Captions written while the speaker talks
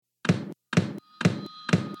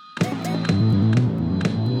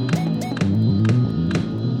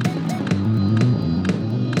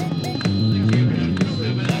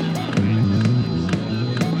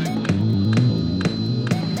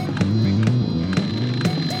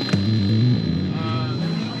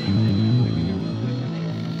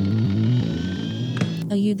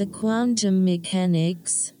the quantum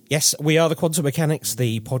mechanics. Yes, we are the Quantum Mechanics,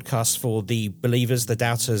 the podcast for the believers, the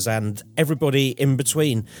doubters, and everybody in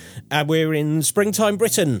between. And we're in springtime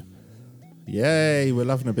Britain. Yay, we're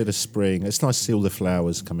loving a bit of spring. It's nice to see all the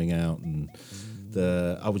flowers coming out. And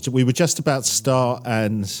we were just about to start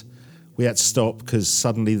and we had to stop because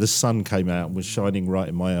suddenly the sun came out and was shining right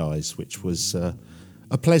in my eyes, which was a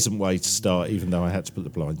pleasant way to start, even though I had to put the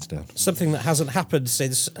blinds down. Something that hasn't happened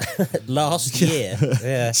since last year.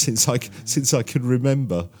 Yeah. since I can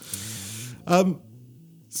remember.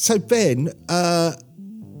 So Ben,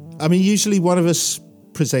 usually one of us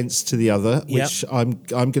presents to the other, which I'm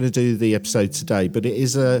going to do the episode today, but it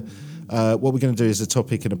is what we're going to do is a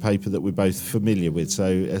topic and a paper that we're both familiar with,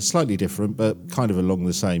 so slightly different, but kind of along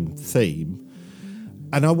the same theme.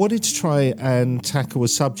 And I wanted to try and tackle a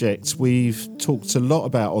subject we've talked a lot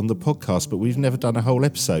about on the podcast, but we've never done a whole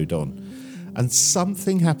episode on. And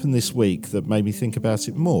something happened this week that made me think about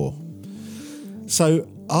it more. So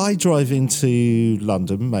I drive into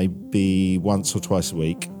London maybe once or twice a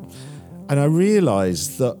week, and I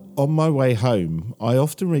realised that on my way home, I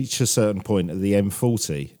often reach a certain point at the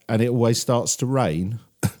M40 and it always starts to rain.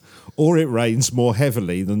 Or it rains more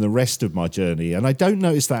heavily than the rest of my journey. And I don't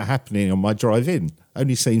notice that happening on my drive in.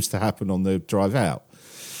 Only seems to happen on the drive out.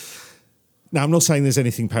 Now, I'm not saying there's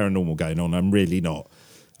anything paranormal going on. I'm really not.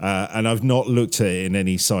 And I've not looked at it in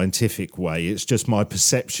any scientific way. It's just my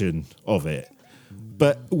perception of it.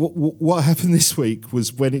 But what happened this week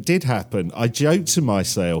was when it did happen, I joked to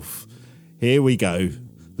myself, here we go.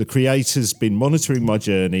 The creator's been monitoring my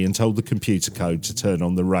journey and told the computer code to turn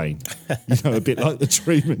on the rain. You know, a bit like the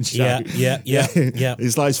Truman Show. Yeah.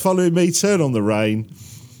 It's like, it's following me, turn on the rain.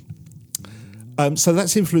 So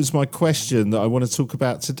that's influenced my question that I want to talk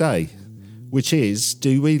about today, which is,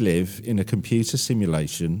 do we live in a computer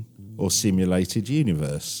simulation or simulated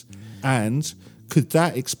universe? And could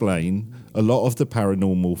that explain a lot of the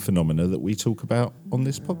paranormal phenomena that we talk about on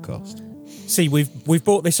this podcast? See, we've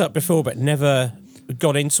brought this up before, but never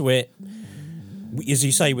got into it, as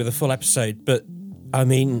you say, with a full episode. But I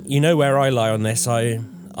mean, you know where I lie on this.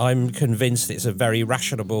 I'm convinced it's a very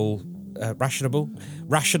rational and reasonable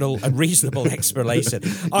explanation.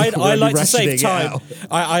 I like to save time.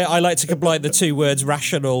 I like to combine the two words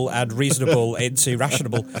rational and reasonable into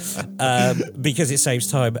rationable because it saves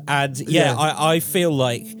time. And I feel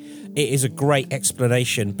like it is a great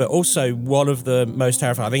explanation, but also one of the most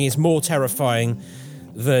terrifying. I think it's more terrifying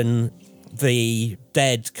than the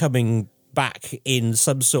dead coming back in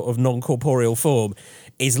some sort of non-corporeal form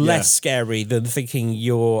is less scary than thinking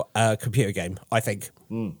you're a computer game, I think.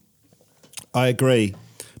 I agree.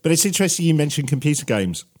 But it's interesting you mentioned computer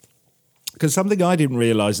games, because something I didn't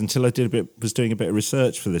realise until I was doing a bit of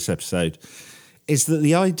research for this episode is that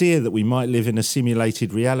the idea that we might live in a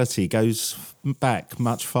simulated reality goes back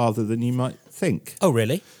much farther than you might think. Oh,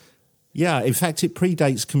 really? Yeah, in fact, it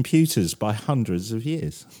predates computers by hundreds of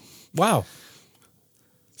years. Wow.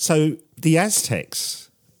 So the Aztecs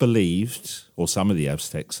believed, or some of the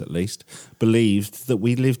Aztecs at least, believed that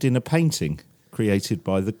we lived in a painting created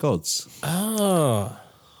by the gods. Oh.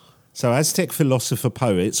 So Aztec philosopher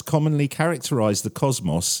poets commonly characterized the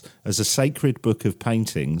cosmos as a sacred book of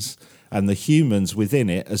paintings and the humans within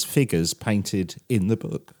it as figures painted in the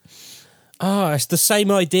book. Oh, it's the same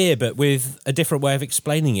idea, but with a different way of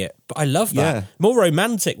explaining it. But I love that. Yeah. More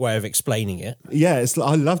romantic way of explaining it. Yeah,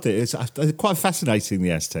 I loved it. It's quite fascinating, the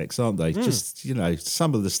Aztecs, aren't they? Just,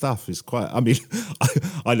 some of the stuff is quite... I mean,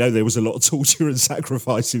 I know there was a lot of torture and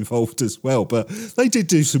sacrifice involved as well, but they did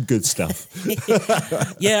do some good stuff.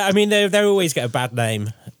 Yeah, I mean, they always get a bad name,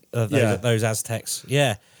 those Aztecs.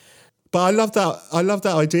 Yeah. But I love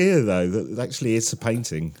that idea, though, that actually it's a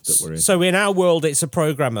painting that we're in. So in our world, it's a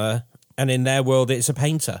programmer... and in their world, it's a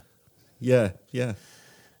painter. Yeah.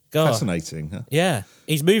 God. Fascinating, huh? Yeah.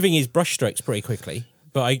 He's moving his brushstrokes pretty quickly,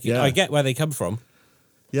 but I get where they come from.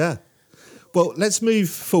 Yeah. Well, let's move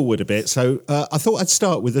forward a bit. So I thought I'd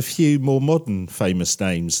start with a few more modern famous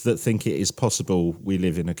names that think it is possible we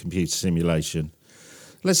live in a computer simulation.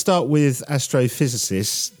 Let's start with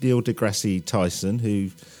astrophysicist Neil deGrasse Tyson,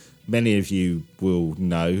 who many of you will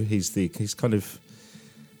know. He's the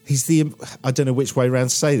I don't know which way round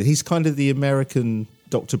to say that. He's kind of the American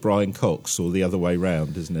Dr. Brian Cox, or the other way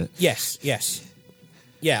round, isn't it? Yes.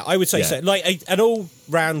 Yeah, I would say so. Like an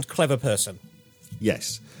all-round clever person.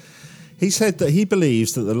 Yes. He said that he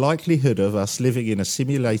believes that the likelihood of us living in a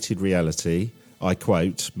simulated reality, I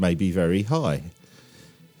quote, may be very high.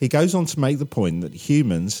 He goes on to make the point that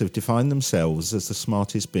humans have defined themselves as the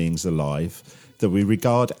smartest beings alive, that we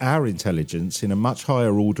regard our intelligence in a much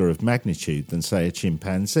higher order of magnitude than, say, a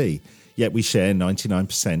chimpanzee, yet we share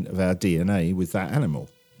 99% of our DNA with that animal.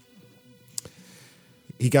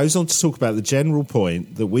 he goes on to talk about the general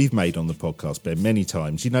point that we've made on the podcast, Ben, many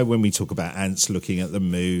times. You know, when we talk about ants looking at the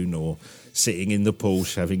moon or sitting in the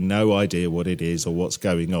Porsche having no idea what it is or what's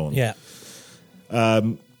going on. Yeah.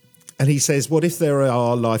 And he says, what if there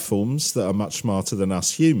are life forms that are much smarter than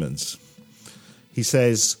us humans? He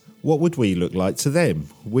says, what would we look like to them?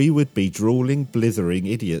 We would be drooling, blithering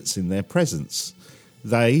idiots in their presence.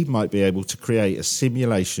 They might be able to create a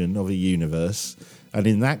simulation of a universe, and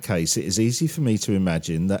in that case, it is easy for me to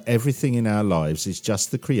imagine that everything in our lives is just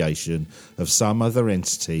the creation of some other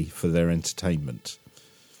entity for their entertainment.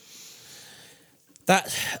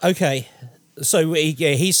 Okay. So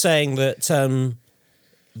he's saying that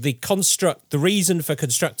the reason for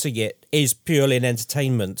constructing it is purely an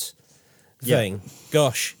entertainment thing. Yeah.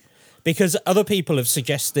 Gosh, because other people have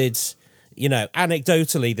suggested, you know,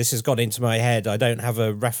 anecdotally, this has got into my head. I don't have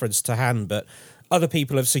a reference to hand, but other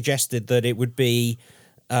people have suggested that it would be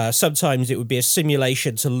sometimes it would be a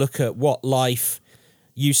simulation to look at what life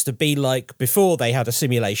used to be like before they had a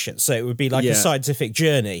simulation. So it would be like a scientific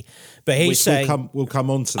journey. But he's saying we'll come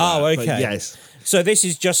on to that. Oh, okay. Yes. So this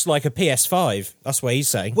is just like a PS5. That's what he's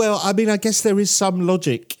saying. Well, I mean, I guess there is some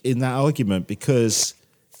logic in that argument because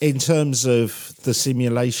in terms of the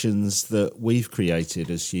simulations that we've created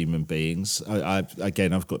as human beings,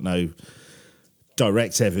 I've got no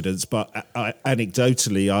direct evidence, but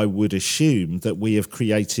anecdotally, I would assume that we have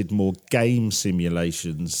created more game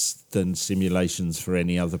simulations than simulations for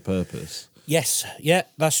any other purpose. Yes, yeah,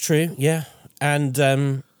 that's true, yeah. And,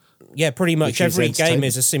 pretty much every game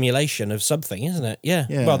is a simulation of something, isn't it? Yeah.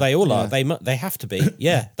 Well, they all are. They have to be.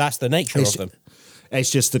 Yeah, that's the nature of them.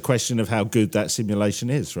 It's just the question of how good that simulation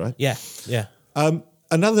is, right? Yeah, yeah.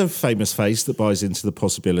 Another famous face that buys into the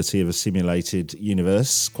possibility of a simulated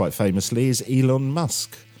universe, quite famously, is Elon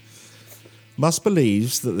Musk. Musk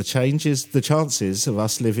believes that the chances of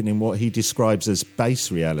us living in what he describes as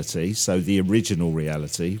base reality, so the original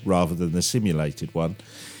reality rather than the simulated one,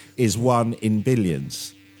 is 1 in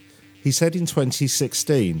billions. He said in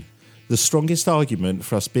 2016, the strongest argument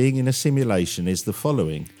for us being in a simulation is the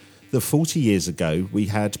following, that 40 years ago we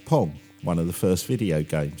had Pong, one of the first video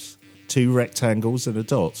games. 2 rectangles and a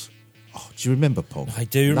dot. Oh, do you remember Pong? I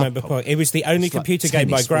do remember Pong. It was the only computer game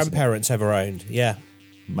my grandparents ever owned. Yeah.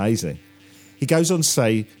 Amazing. He goes on to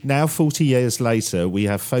say, now 40 years later, we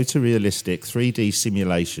have photorealistic 3D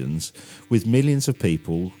simulations with millions of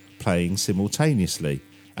people playing simultaneously,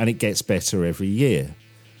 and it gets better every year.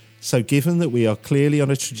 So given that we are clearly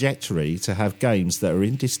on a trajectory to have games that are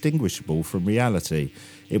indistinguishable from reality,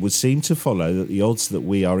 it would seem to follow that the odds that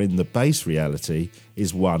we are in the base reality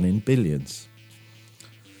is 1 in billions.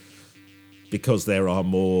 Because there are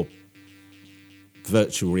more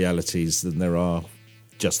virtual realities than there are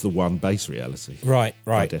just the one base reality. Right.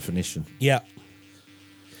 By definition. Yeah.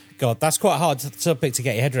 God, that's quite a hard topic to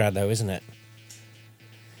get your head around, though, isn't it?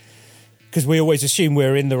 Because we always assume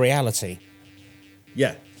we're in the reality.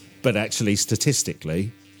 Yeah. But actually,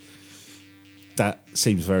 statistically, that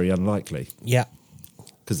seems very unlikely. Yeah.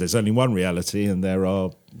 Because there's only one reality, and there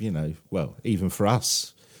are, even for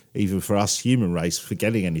us human race,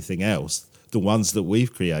 forgetting anything else, the ones that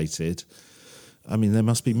we've created, I mean, there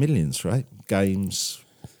must be millions, right? Games,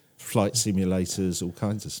 flight simulators, all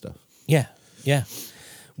kinds of stuff. Yeah, yeah.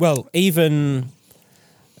 Well, even,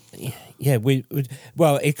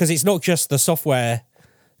 because it's not just the software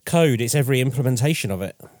code, it's every implementation of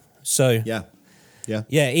it. So, yeah,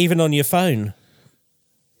 even on your phone.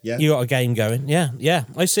 Yeah. You got a game going. Yeah,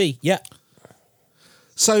 I see. Yeah.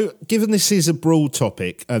 So, given this is a broad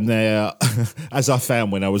topic, and there, as I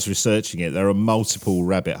found when I was researching it, there are multiple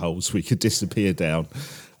rabbit holes we could disappear down.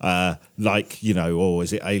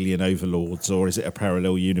 Is it alien overlords, or is it a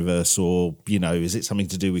parallel universe, or, is it something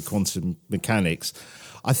to do with quantum mechanics?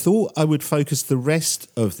 I thought I would focus the rest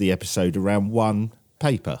of the episode around one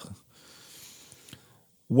paper.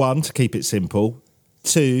 1, to keep it simple.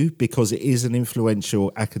 2, because it is an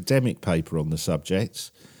influential academic paper on the subject.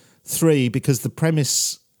 3, because the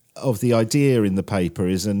premise of the idea in the paper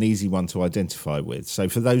is an easy one to identify with. So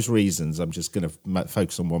for those reasons, I'm just going to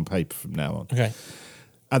focus on one paper from now on. Okay.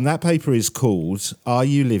 And that paper is called Are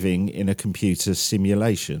You Living in a Computer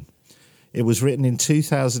Simulation? It was written in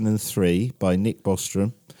 2003 by Nick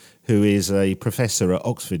Bostrom, who is a professor at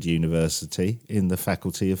Oxford University in the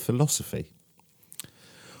Faculty of Philosophy.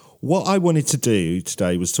 What I wanted to do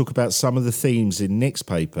today was talk about some of the themes in Nick's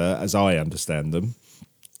paper, as I understand them,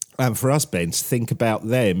 and for us, Ben, to think about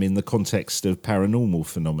them in the context of paranormal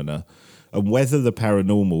phenomena and whether the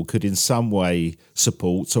paranormal could in some way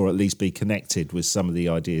support or at least be connected with some of the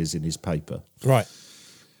ideas in his paper. Right.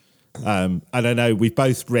 And I know we've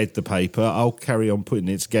both read the paper. I'll carry on putting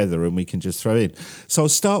it together and we can just throw in. So I'll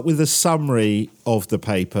start with a summary of the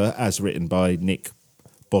paper as written by Nick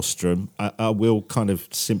Bostrom. I will kind of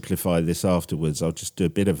simplify this afterwards. I'll just do a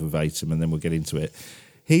bit of verbatim and then we'll get into it.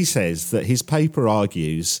 He says that his paper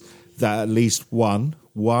argues that at least one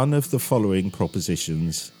of the following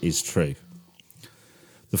propositions is true.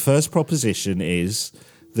 The first proposition is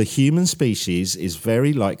the human species is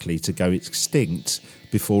very likely to go extinct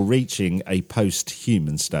before reaching a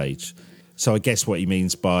post-human stage. So I guess what he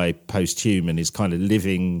means by post-human is kind of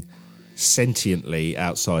living sentiently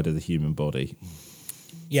outside of the human body.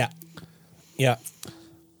 Yeah. Yeah.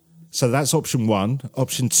 So that's option one.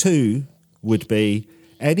 Option two would be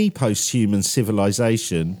any post-human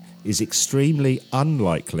civilization is extremely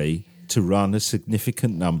unlikely to run a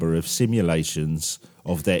significant number of simulations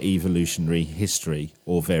of their evolutionary history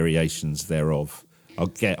or variations thereof. I'll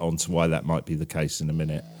get on to why that might be the case in a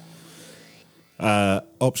minute.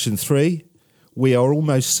 Option three, we are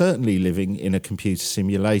almost certainly living in a computer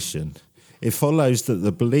simulation. It follows that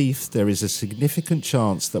the belief there is a significant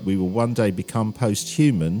chance that we will one day become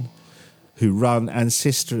post-human who run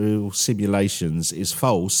ancestral simulations is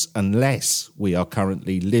false unless we are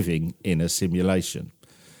currently living in a simulation.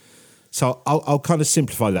 So I'll kind of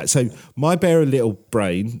simplify that. So my bare little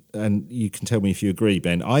brain, and you can tell me if you agree,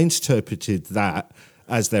 Ben, I interpreted that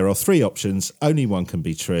as there are three options, only one can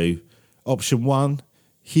be true. Option one,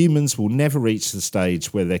 humans will never reach the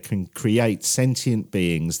stage where they can create sentient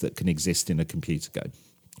beings that can exist in a computer game.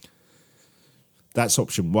 That's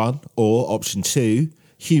option one. Or option two,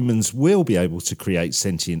 humans will be able to create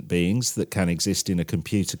sentient beings that can exist in a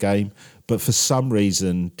computer game, but for some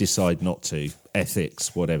reason decide not to,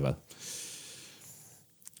 ethics, whatever.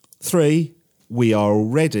 Three, we are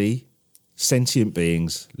already sentient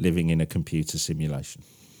beings living in a computer simulation.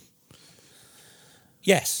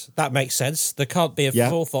 Yes, that makes sense. There can't be a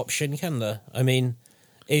fourth option, can there? I mean,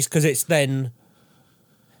 it's because it's then...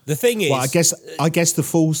 The thing is... Well, I guess the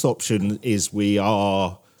fourth option is we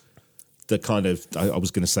are the kind of... I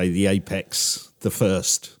was going to say the apex, the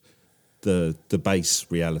first, the base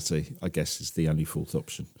reality, I guess, is the only fourth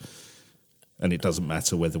option. And it doesn't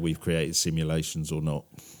matter whether we've created simulations or not.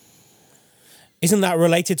 Isn't that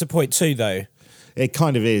related to point two, though? It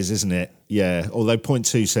kind of is, isn't it? Yeah, although point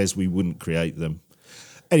two says we wouldn't create them.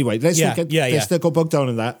 Anyway, let's not get bogged down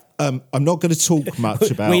in that. I'm not going to talk much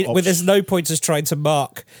about... There's no point us trying to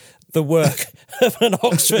mark the work of an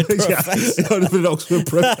Oxford professor. Of an Oxford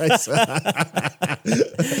professor.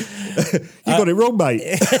 You got it wrong, mate.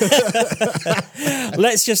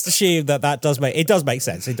 Let's just assume that does make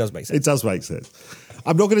sense. It does make sense. It does make sense.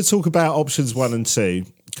 I'm not going to talk about options 1 and 2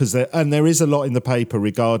 because there is a lot in the paper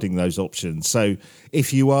regarding those options. So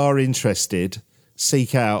if you are interested,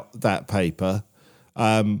 seek out that paper.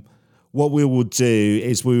 What we will do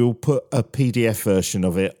is we will put a PDF version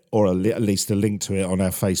of it, or at least a link to it, on our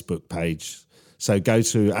Facebook page. So go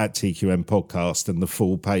to @TQM Podcast and the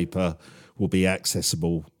full paper will be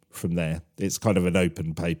accessible from there. It's kind of an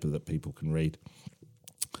open paper that people can read.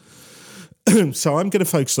 So I'm going to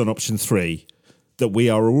focus on option 3, that we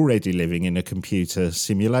are already living in a computer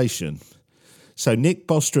simulation. So Nick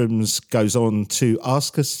Bostrom's goes on to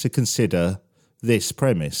ask us to consider this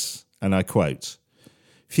premise, and I quote,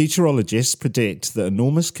 "Futurologists predict that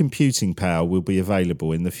enormous computing power will be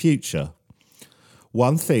available in the future.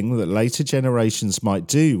 One thing that later generations might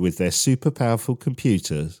do with their super powerful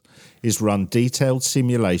computers is run detailed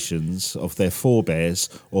simulations of their forebears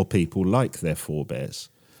or people like their forebears.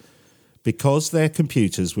 Because their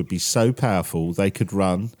computers would be so powerful, they could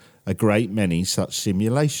run a great many such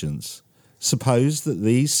simulations. Suppose that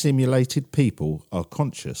these simulated people are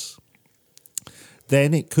conscious.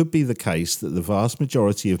 Then it could be the case that the vast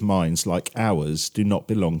majority of minds like ours do not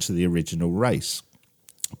belong to the original race,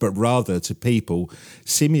 but rather to people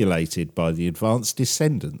simulated by the advanced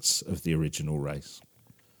descendants of the original race.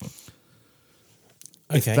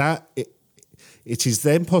 Okay. It is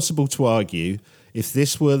then possible to argue, if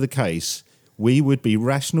this were the case, we would be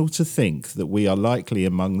rational to think that we are likely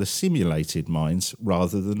among the simulated minds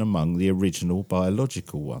rather than among the original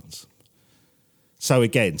biological ones." So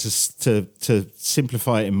again, to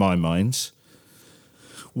simplify it in my mind,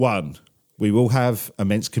 1, we will have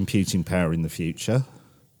immense computing power in the future.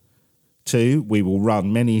 2, we will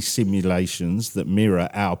run many simulations that mirror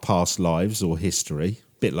our past lives or history,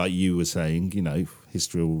 a bit like you were saying,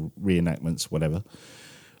 historical reenactments, whatever.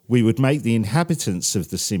 We would make the inhabitants of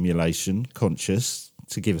the simulation conscious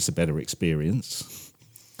to give us a better experience.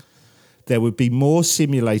 There would be more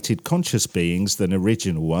simulated conscious beings than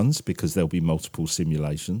original ones because there'll be multiple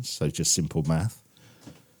simulations, so just simple math.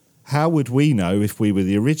 how would we know if we were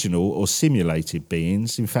the original or simulated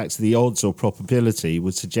beings? In fact, the odds or probability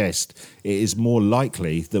would suggest it is more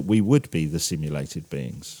likely that we would be the simulated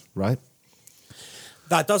beings, right?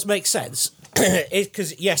 That does make sense.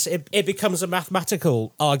 Because, yes, it becomes a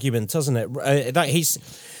mathematical argument, doesn't it?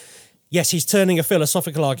 He's turning a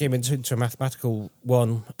philosophical argument into a mathematical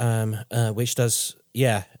one,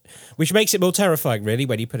 which makes it more terrifying, really,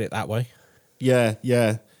 when you put it that way. Yeah.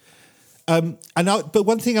 But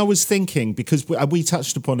one thing I was thinking, because we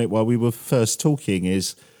touched upon it while we were first talking,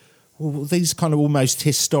 is these kind of almost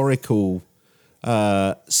historical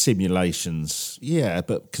simulations. Yeah,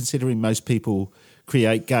 but considering most people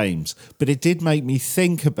create games, but it did make me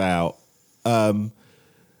think about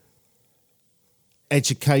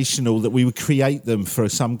educational, that we would create them for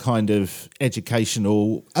some kind of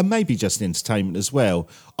educational and maybe just entertainment as well,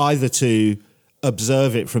 either to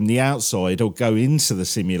observe it from the outside or go into the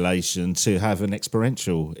simulation to have an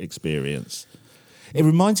experiential experience. It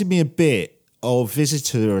reminded me a bit of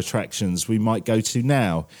visitor attractions we might go to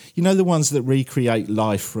now. You know, the ones that recreate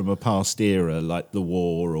life from a past era, like the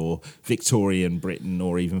war or Victorian Britain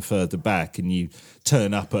or even further back, and you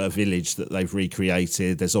turn up at a village that they've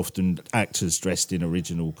recreated. There's often actors dressed in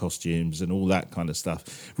original costumes and all that kind of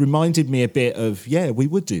stuff. Reminded me a bit of, we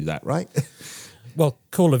would do that, right? Well,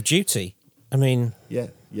 Call of Duty. I mean, yeah.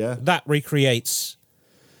 That recreates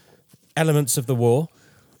elements of the war.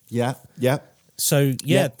 Yeah. So,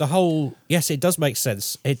 the whole... Yes, it does make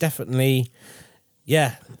sense. It definitely...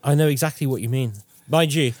 Yeah, I know exactly what you mean.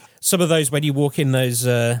 Mind you, some of those, when you walk in those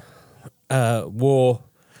war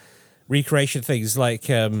recreation things, like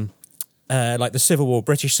the Civil War,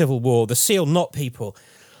 British Civil War, the seal knot people,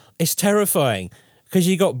 it's terrifying. Because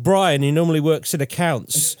you got Brian, who normally works in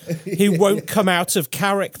accounts, who won't come out of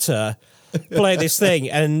character, play this thing,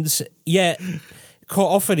 and yet... Quite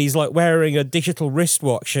often he's like wearing a digital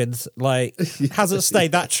wristwatch and like hasn't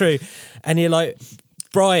stayed that true. And you're like,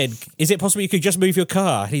 Brian, is it possible you could just move your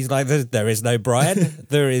car? And he's like, there is no Brian.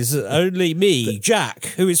 There is only me, Jack,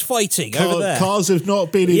 who is fighting over there. Cars have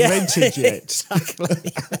not been invented yet.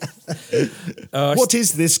 Exactly. What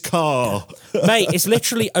is this car? Mate, it's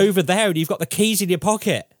literally over there and you've got the keys in your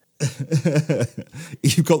pocket.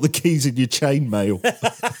 You've got the keys in your chainmail.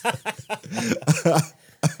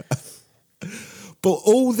 But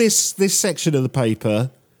all this section of the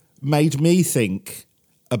paper made me think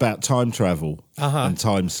about time travel and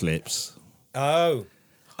time slips. Oh,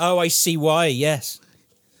 I see why, yes.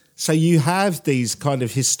 So you have these kind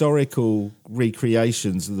of historical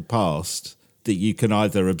recreations of the past that you can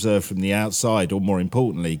either observe from the outside or, more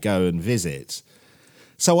importantly, go and visit.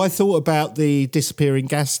 So I thought about the disappearing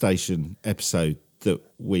gas station episode that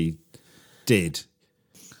we did.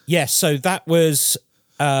 Yes, so that was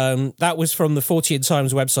from the 40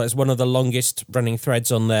 Times website. It's one of the longest running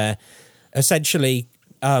threads on there. Essentially,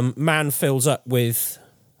 man fills up with,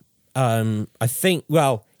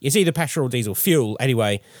 it's either petrol or diesel, fuel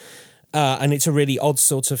anyway, and it's a really odd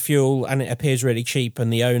sort of fuel, and it appears really cheap,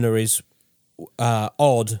 and the owner is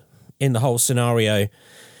odd in the whole scenario.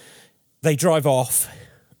 They drive off,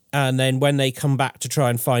 and then when they come back to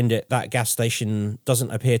try and find it, that gas station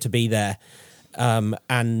doesn't appear to be there.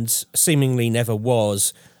 And seemingly never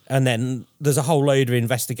was. And then there's a whole load of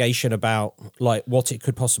investigation about like what it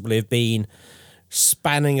could possibly have been,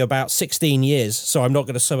 spanning about 16 years. So I'm not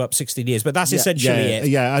going to sum up 16 years, but that's essentially it.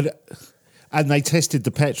 Yeah, and they tested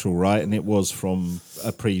the petrol, right? And it was from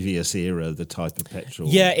a previous era, the type of petrol.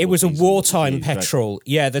 Yeah, it was a wartime petrol.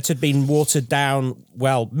 Yeah, that had been watered down,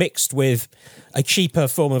 mixed with a cheaper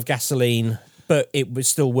form of gasoline, but it would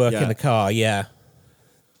still work in the car, yeah.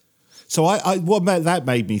 So what that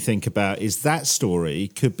made me think about is that story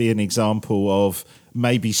could be an example of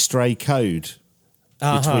maybe stray code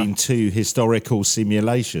between two historical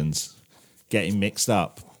simulations getting mixed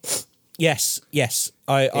up. Yes,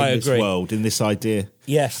 I agree. In this world, in this idea.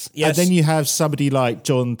 Yes. And then you have somebody like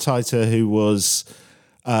John Titor who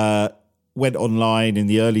went online in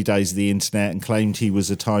the early days of the internet and claimed he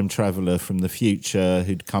was a time traveller from the future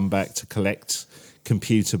who'd come back to collect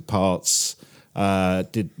computer parts.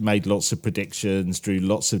 Made lots of predictions, drew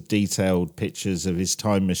lots of detailed pictures of his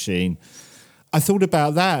time machine. I thought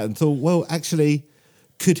about that and thought, well, actually,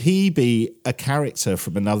 could he be a character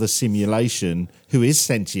from another simulation who is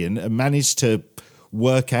sentient and managed to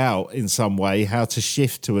work out in some way how to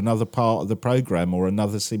shift to another part of the program or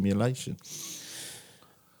another simulation?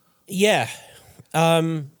 Yeah.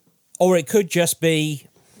 Or it could just be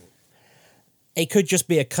a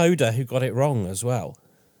coder who got it wrong as well.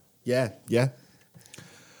 Yeah.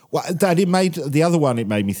 Well, the other one it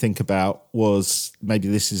made me think about was, maybe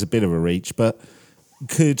this is a bit of a reach, but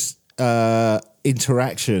could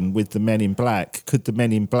interaction with the Men in Black, could the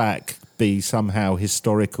Men in Black be somehow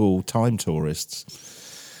historical time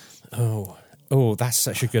tourists? Oh, that's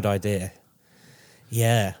such a good idea.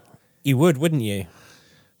 Yeah, you would, wouldn't you?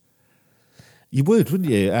 You would, wouldn't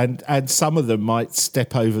you? And some of them might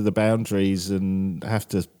step over the boundaries and have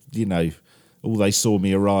to, oh, they saw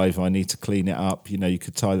me arrive, I need to clean it up. You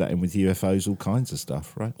could tie that in with UFOs, all kinds of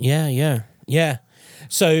stuff, right? Yeah.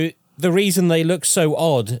 So the reason they look so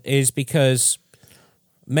odd is because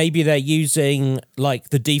maybe they're using,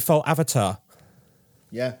 like, the default avatar.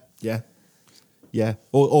 Yeah.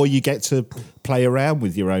 Or you get to play around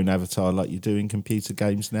with your own avatar like you do in computer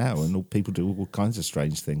games now, and all people do all kinds of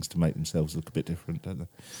strange things to make themselves look a bit different, don't they?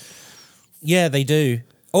 Yeah, they do.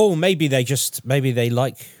 Or maybe they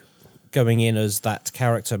like going in as that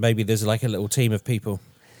character. Maybe there's like a little team of people.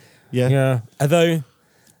 Yeah. Although,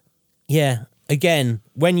 again,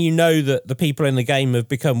 when you know that the people in the game have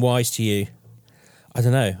become wise to you, I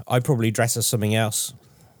don't know, I'd probably dress as something else.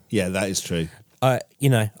 Yeah, that is true.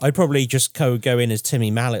 I'd probably just go in as Timmy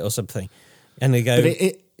Mallet or something, and they go,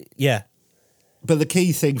 yeah. But the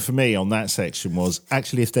key thing for me on that section was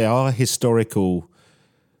actually if there are historical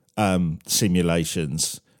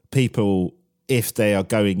simulations, people, if they are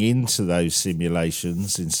going into those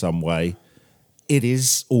simulations in some way, it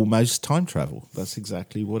is almost time travel. That's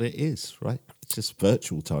exactly what it is, right? It's just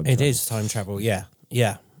virtual time travel. It is time travel, yeah.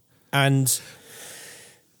 And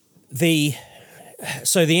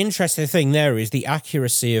So the interesting thing there is the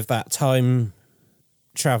accuracy of that time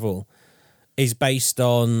travel is based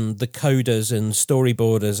on the coders and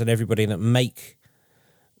storyboarders and everybody that make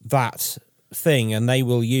that thing, and they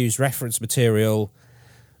will use reference material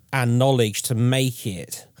and knowledge to make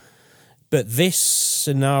it. But this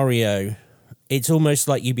scenario, it's almost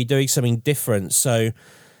like you'd be doing something different. So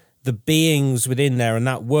the beings within there and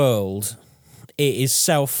that world, it is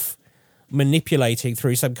self-manipulating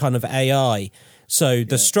through some kind of AI. So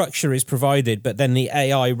the structure is provided, but then the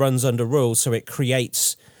AI runs under rules, so it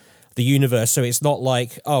creates the universe. So it's not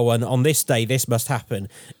like, and on this day, this must happen.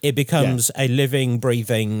 It becomes a living,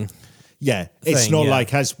 breathing it's thing, not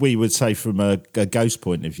like, as we would say from a ghost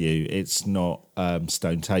point of view, it's not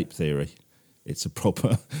stone tape theory. It's a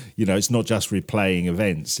proper, it's not just replaying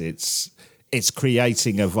events. It's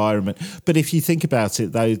creating an environment. But if you think about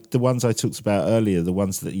it, though, the ones I talked about earlier, the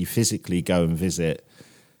ones that you physically go and visit,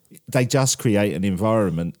 they just create an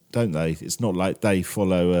environment, don't they? It's not like they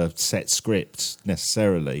follow a set script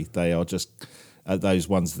necessarily. They are just those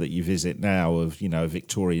ones that you visit now of, a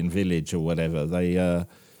Victorian village or whatever. They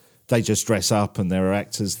just dress up and there are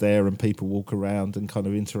actors there and people walk around and kind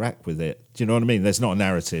of interact with it. Do you know what I mean? There's not a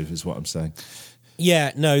narrative, is what I'm saying.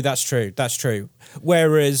 Yeah, no, that's true.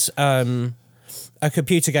 Whereas a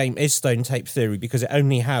computer game is stone tape theory because it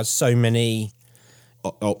only has so many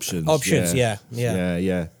options.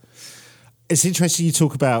 Yeah. It's interesting you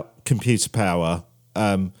talk about computer power,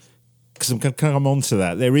 because I'm going to come on to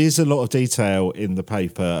that. There is a lot of detail in the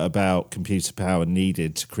paper about computer power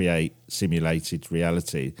needed to create simulated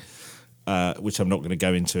reality, which I'm not going to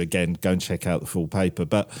go into again. Go and check out the full paper.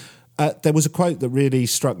 But there was a quote that really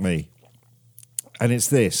struck me, and it's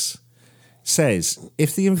this. It says,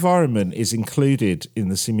 if the environment is included in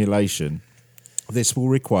the simulation, this will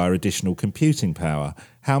require additional computing power.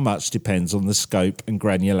 How much depends on the scope and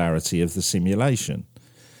granularity of the simulation.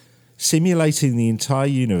 Simulating the entire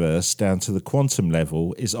universe down to the quantum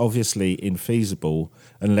level is obviously infeasible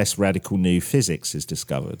unless radical new physics is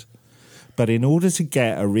discovered. But in order to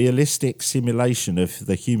get a realistic simulation of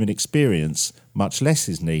the human experience, much less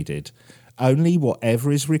is needed. Only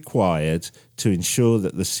whatever is required to ensure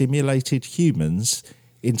that the simulated humans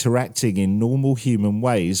interacting in normal human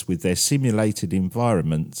ways with their simulated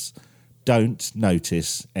environments don't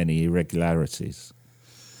notice any irregularities.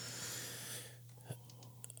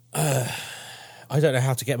 I don't know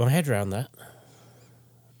how to get my head around that.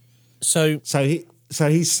 So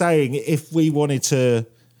he's saying if we wanted to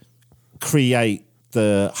create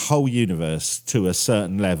the whole universe to a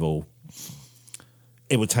certain level,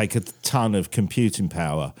 it would take a ton of computing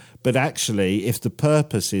power. But actually, if the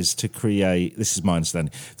purpose is to create, this is my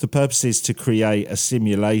understanding, if the purpose is to create a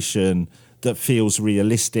simulation that feels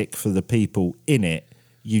realistic for the people in it,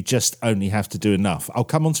 you just only have to do enough. I'll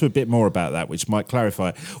come on to a bit more about that, which might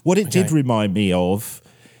clarify. What it did remind me of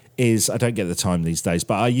is, I don't get the time these days,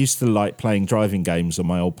 but I used to like playing driving games on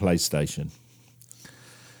my old PlayStation.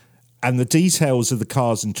 And the details of the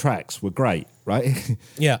cars and tracks were great, right?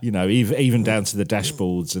 Yeah. Even down to the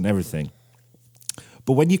dashboards and everything.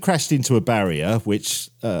 But when you crashed into a barrier, which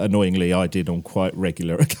annoyingly I did on quite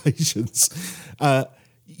regular occasions,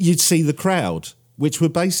 you'd see the crowd which were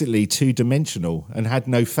basically two-dimensional and had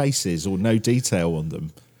no faces or no detail on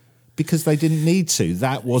them because they didn't need to.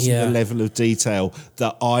 That wasn't the level of detail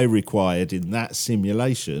that I required in that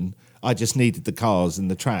simulation. I just needed the cars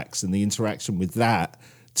and the tracks and the interaction with that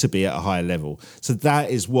to be at a higher level. So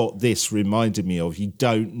that is what this reminded me of. You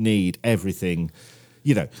don't need everything,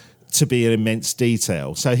 to be an immense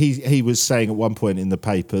detail. So he was saying at one point in the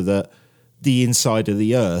paper that the inside of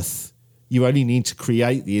the Earth, you only need to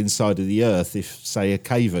create the inside of the Earth if, say, a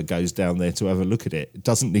caver goes down there to have a look at it. It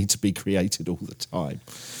doesn't need to be created all the time.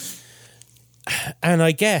 And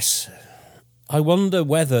I wonder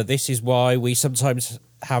whether this is why we sometimes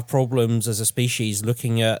have problems as a species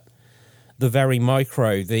looking at the very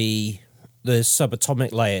micro, the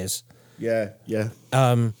subatomic layers. Yeah.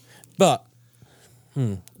 But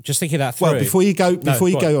just thinking that through. Well, before you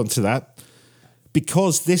go on to that,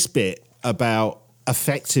 because this bit about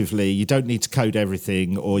effectively you don't need to code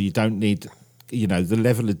everything, or you don't need, the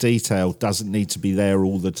level of detail doesn't need to be there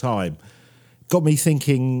all the time, got me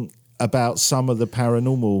thinking about some of the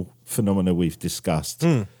paranormal phenomena we've discussed.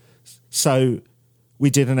 So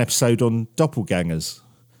we did an episode on doppelgangers,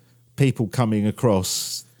 people coming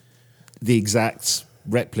across the exact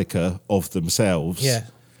replica of themselves. Yeah.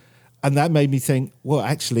 And that made me think, well,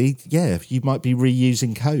 actually, you might be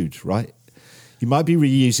reusing code, right? You might be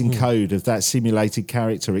reusing code of that simulated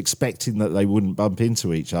character, expecting that they wouldn't bump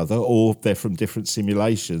into each other, or they're from different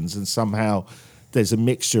simulations, and somehow there's a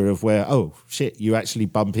mixture of where, oh, shit, you actually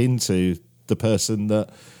bump into the person that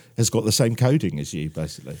has got the same coding as you,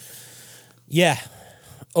 basically. Yeah.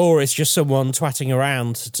 Or it's just someone twatting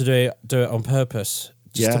around to do it on purpose,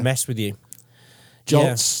 just to mess with you.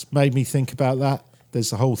 Jots made me think about that.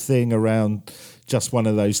 There's a whole thing around just one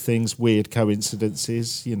of those things, weird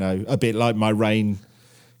coincidences, a bit like my rain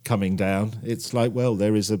coming down. It's like, well,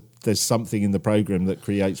 there's something in the program that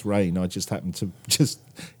creates rain. I just happen to just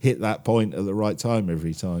hit that point at the right time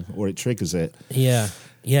every time, or it triggers it. Yeah.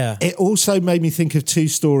 It also made me think of two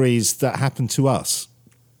stories that happened to us.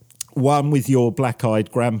 One with your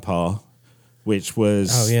black-eyed grandpa, which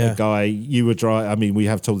was a guy you were driving. I mean, we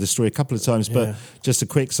have told this story a couple of times, but just a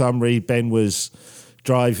quick summary. Ben was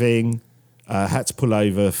driving, had to pull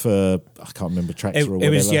over for, I can't remember, tractor or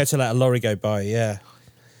whatever. It was, to let a lorry go by,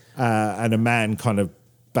 and a man kind of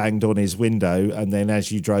banged on his window, and then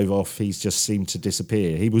as you drove off, he just seemed to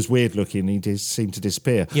disappear. He was weird looking, he just seemed to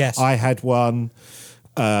disappear. Yes. I had one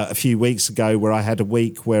a few weeks ago where I had a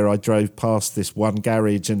week where I drove past this one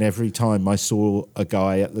garage, and every time I saw a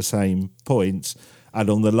guy at the same point, and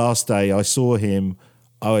on the last day I saw him,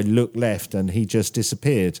 I looked left and he just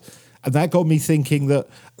disappeared. And that got me thinking that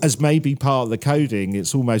as maybe part of the coding,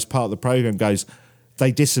 it's almost part of the program goes,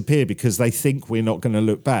 they disappear because they think we're not going to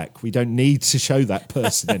look back. We don't need to show that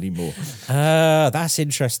person anymore. That's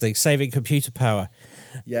interesting. Saving computer power.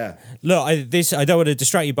 Yeah. Look, I don't want to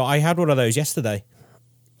distract you, but I had one of those yesterday.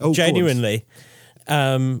 Oh, genuinely.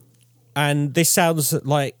 And this sounds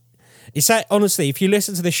like, honestly, if you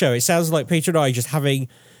listen to the show, it sounds like Peter and I just having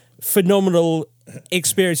phenomenal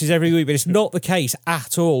experiences every week, but it's not the case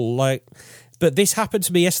at all. But this happened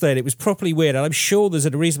to me yesterday, and it was properly weird, and I'm sure there's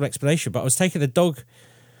a reasonable explanation, but I was taking the dog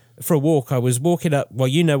for a walk. I was walking up, well,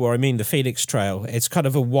 you know where I mean, the Phoenix Trail. It's kind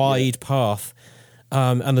of a wide path,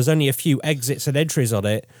 and there's only a few exits and entries on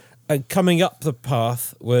it. And coming up the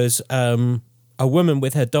path was a woman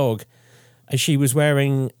with her dog, and she was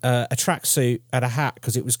wearing a tracksuit and a hat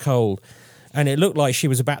because it was cold, and it looked like she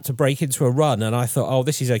was about to break into a run, and I thought, oh,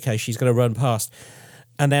 this is okay, she's going to run past.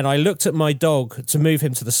 And then I looked at my dog to move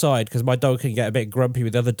him to the side because my dog can get a bit grumpy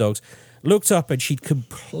with other dogs. Looked up and she'd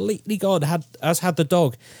completely gone, as had the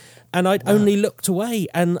dog. And I'd only looked away,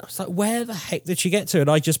 and I was like, where the heck did she get to? And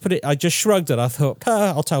I just shrugged, and I thought,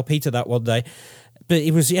 I'll tell Peter that one day. But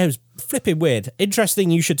it was flipping weird.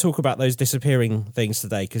 Interesting you should talk about those disappearing things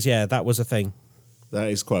today, because, that was a thing. That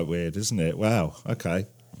is quite weird, isn't it? Wow. Okay.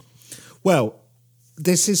 Well,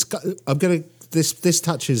 this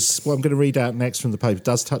touches, what I'm going to read out next from the paper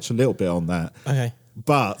does touch a little bit on that. Okay.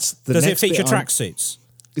 But does it feature tracksuits?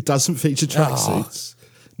 It doesn't feature tracksuits.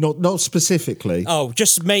 Not specifically. Oh,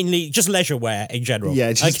 just leisure wear in general.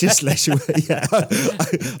 Yeah, just leisure wear. Yeah,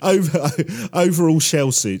 overall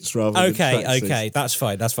shell suits rather than tracksuits. Okay, that's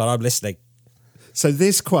fine. I'm listening. So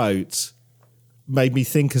this quote made me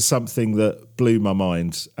think of something that blew my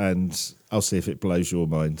mind, and I'll see if it blows your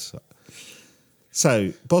mind.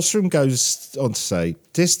 So Bostrom goes on to say,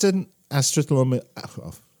 distant astronomical...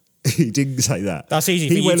 Oh, he didn't say that. That's easy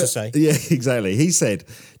for you to say. Yeah, exactly. He said,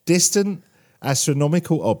 distant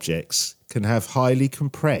astronomical objects can have highly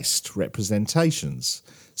compressed representations,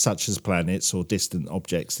 such as planets or distant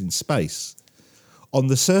objects in space. On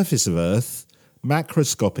the surface of Earth,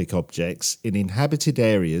 macroscopic objects in inhabited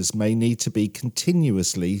areas may need to be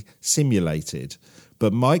continuously simulated,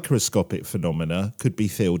 but microscopic phenomena could be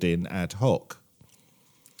filled in ad hoc.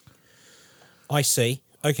 I see.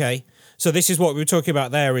 Okay. So this is what we were talking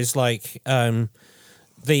about there is like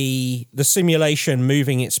the simulation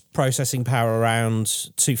moving its processing power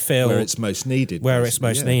around to fill... Where it's most needed. Where it's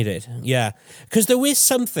most needed, yeah. Because there is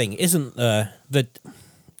something, isn't there, that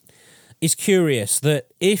is curious, that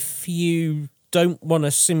if you don't want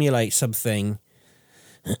to simulate something,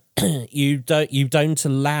 you don't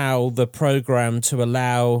allow the program to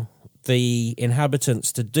allow the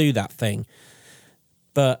inhabitants to do that thing.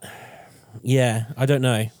 But, yeah, I don't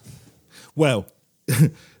know. Well...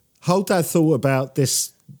 Hold that thought about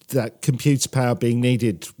that computer power being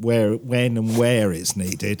needed when and where it's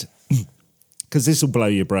needed, because this will blow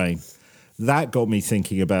your brain. That got me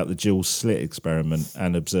thinking about the dual slit experiment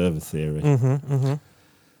and observer theory.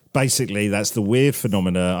 Basically, that's the weird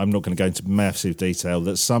phenomena, I'm not going to go into massive detail,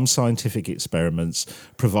 that some scientific experiments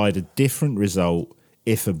provide a different result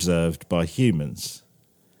if observed by humans.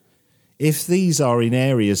 If these are in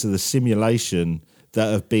areas of the simulation that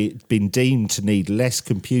have been deemed to need less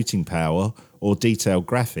computing power or detailed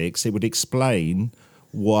graphics, it would explain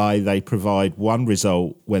why they provide one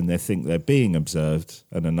result when they think they're being observed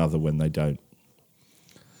and another when they don't.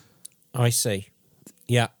 I see.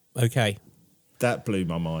 Yeah, okay. That blew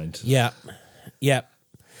my mind. Yeah.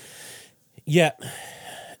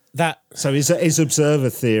 So is observer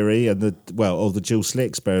theory and the dual slit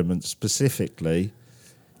experiment specifically,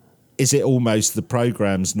 is it almost the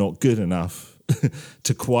program's not good enough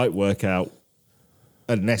to quite work out,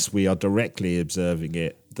 unless we are directly observing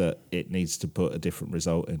it, that it needs to put a different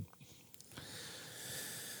result in?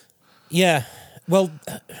 Yeah. Well,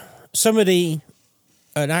 an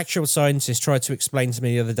actual scientist tried to explain to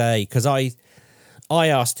me the other day, because I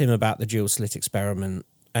asked him about the dual slit experiment,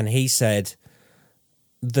 and he said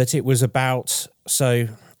that it was about... So,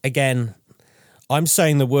 again, I'm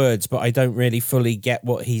saying the words, but I don't really fully get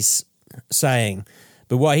what he's saying.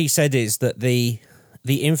 But what he said is that the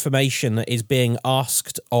information that is being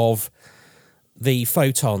asked of the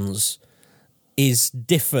photons is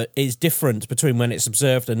different between when it's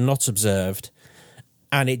observed and not observed,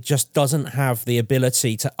 and it just doesn't have the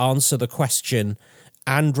ability to answer the question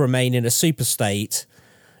and remain in a super state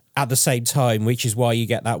at the same time, which is why you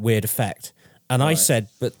get that weird effect. And I said,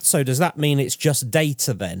 but so does that mean it's just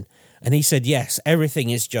data then? And he said, yes, everything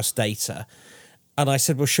is just data. And I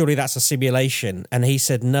said, well, surely that's a simulation. And he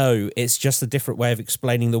said, no, it's just a different way of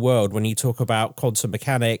explaining the world when you talk about quantum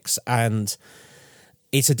mechanics, and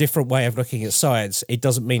it's a different way of looking at science. It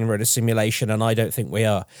doesn't mean we're in a simulation, and I don't think we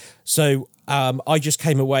are. So I just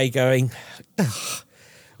came away going,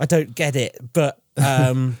 I don't get it. But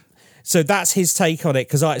so that's his take on it,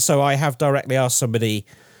 because I have directly asked somebody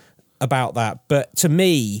about that. But to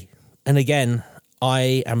me, and again,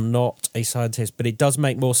 I am not a scientist, but it does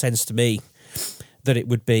make more sense to me that it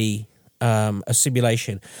would be a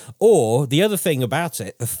simulation. Or the other thing about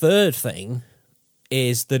it, the third thing,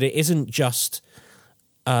 is that it isn't just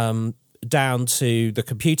down to the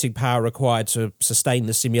computing power required to sustain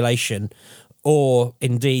the simulation, or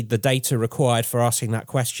indeed the data required for asking that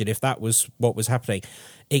question, if that was what was happening.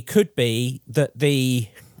 It could be that the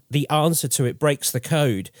answer to it breaks the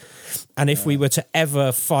code. And if we were to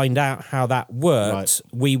ever find out how that worked,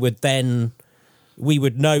 we would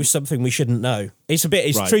know something we shouldn't know.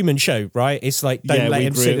 It's Truman Show, right? It's like, don't let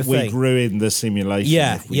him see the thing. We'd ruin the simulation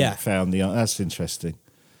if we found the answer. That's interesting.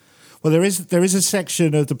 Well, there is a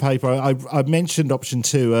section of the paper, I mentioned option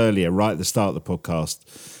 2 earlier, right at the start of the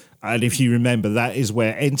podcast. And if you remember, that is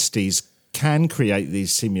where entities can create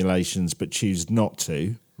these simulations but choose not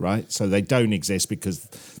to, right? So they don't exist because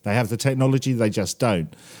they have the technology, they just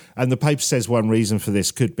don't. And the paper says one reason for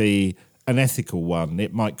this could be an ethical one.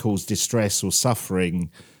 It might cause distress or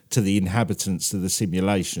suffering to the inhabitants of the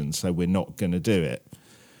simulation, so we're not going to do it.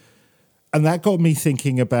 And that got me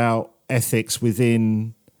thinking about ethics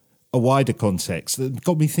within a wider context. It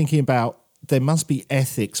got me thinking about there must be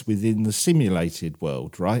ethics within the simulated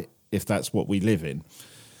world, right? If that's what we live in.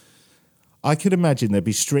 I could imagine there'd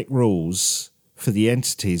be strict rules for the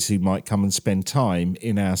entities who might come and spend time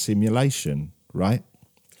in our simulation, right?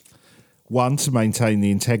 One, to maintain the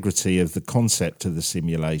integrity of the concept of the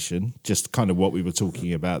simulation, just kind of what we were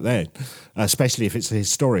talking about then, especially if it's a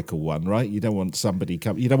historical one, right? You don't want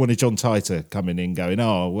you don't want a John Titor coming in going,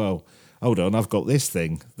 oh, well, hold on, I've got this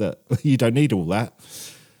thing that you don't need all that.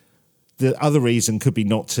 The other reason could be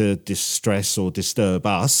not to distress or disturb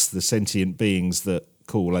us, the sentient beings that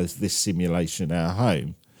call this simulation our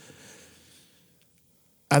home.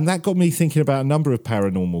 And that got me thinking about a number of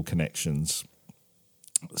paranormal connections.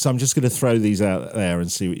 So I'm just going to throw these out there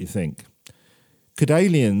and see what you think. Could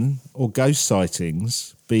alien or ghost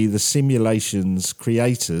sightings be the simulation's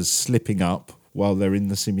creators slipping up while they're in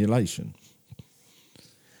the simulation?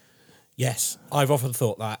 Yes, I've often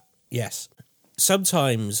thought that, yes.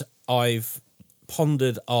 Sometimes I've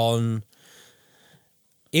pondered on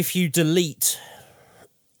if you delete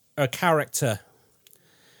a character,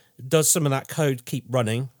 does some of that code keep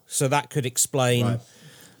running? So that could explain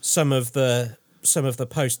some of the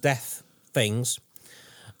post-death things.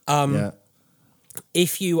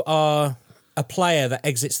 If you are a player that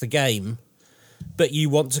exits the game, but you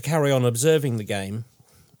want to carry on observing the game,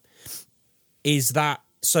 is there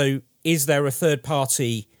a third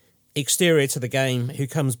party exterior to the game who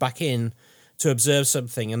comes back in to observe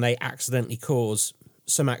something and they accidentally cause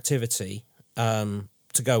some activity to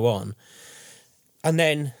go on? And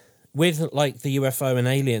then with like the UFO and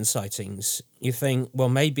alien sightings, you think, well,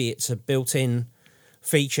 maybe it's a built-in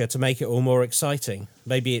feature to make it all more exciting.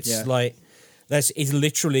 Maybe it's like is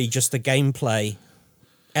literally just a gameplay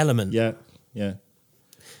element. Yeah.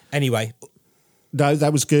 Anyway. No,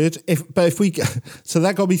 that was good. So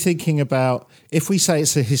that got me thinking about if we say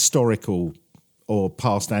it's a historical or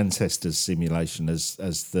past ancestors simulation, as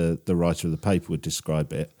the writer of the paper would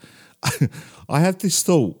describe it. I had this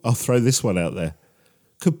thought. I'll throw this one out there.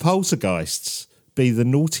 Could poltergeists be the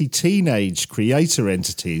naughty teenage creator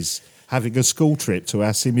entities having a school trip to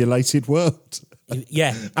our simulated world?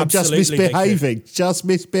 Yeah, I'm just misbehaving.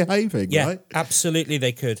 Yeah, right? Absolutely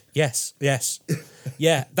they could. Yes.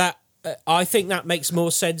 Yeah, that I think that makes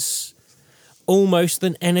more sense almost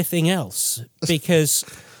than anything else, because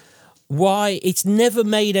why it's never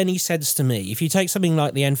made any sense to me. If you take something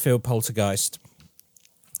like the Enfield poltergeist,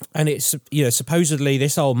 and it's supposedly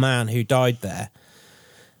this old man who died there,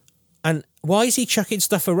 and why is he chucking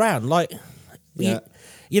stuff around? Like, you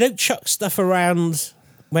don't chuck stuff around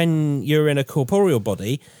when you're in a corporeal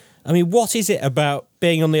body. I mean, what is it about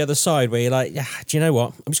being on the other side where you're like, do you know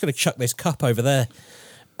what? I'm just going to chuck this cup over there.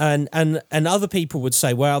 And other people would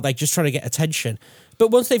say, well, they're just trying to get attention. But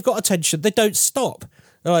once they've got attention, they don't stop.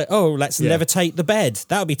 They're like, oh, let's levitate the bed.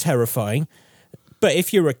 That would be terrifying. But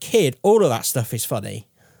if you're a kid, all of that stuff is funny.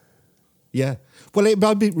 Yeah. Well, it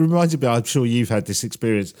reminds me, I'm sure you've had this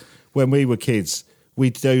experience. When we were kids,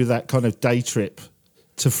 we'd do that kind of day trip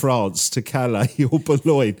to France, to Calais or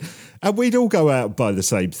Boulogne, and we'd all go out and buy the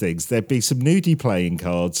same things. There'd be some nudie playing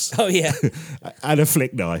cards. Oh, yeah. And a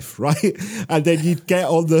flick knife, right? And then you'd get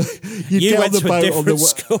on the boat on the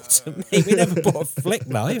school to me. We never bought a flick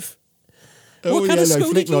knife. What kind of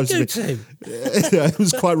school did you go to? It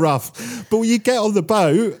was quite rough. But you get on the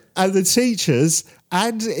boat and the teachers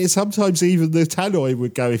and sometimes even the tannoy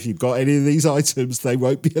would go, if you've got any of these items, they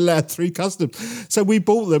won't be allowed through customs. So we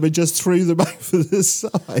bought them and just threw them over the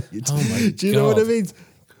side. Oh my God. Do you know what I mean?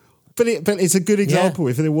 But it's a good example.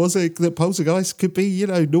 If there was that poltergeist could be,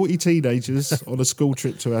 naughty teenagers on a school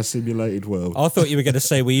trip to our simulated world. I thought you were going to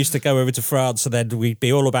say we used to go over to France and then we'd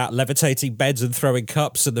be all about levitating beds and throwing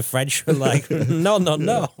cups, and the French were like, no.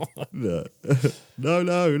 No.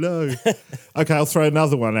 Okay, I'll throw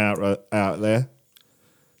another one out there.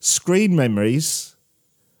 Screen memories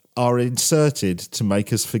are inserted to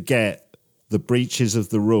make us forget the breaches of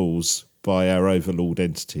the rules by our overlord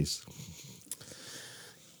entities.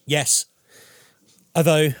 Yes.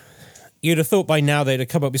 Although you'd have thought by now they'd have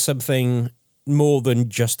come up with something more than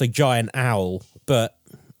just a giant owl. But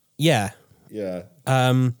yeah. Yeah.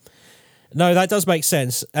 No, that does make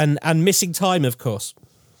sense. And missing time, of course.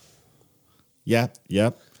 Yeah.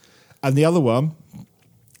 And the other one,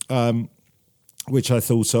 which I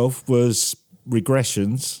thought of, was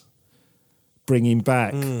regressions, bringing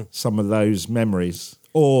back some of those memories.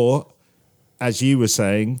 Or, as you were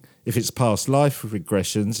saying, if it's past life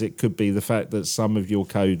regressions, it could be the fact that some of your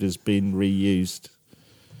code has been reused.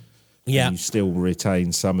 Yeah. And you still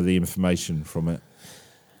retain some of the information from it.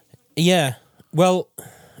 Yeah. Well,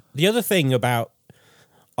 the other thing about,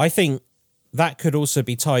 I think that could also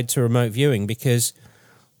be tied to remote viewing, because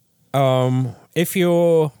if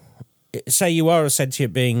you're, say you are a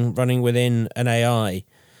sentient being running within an AI,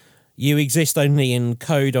 you exist only in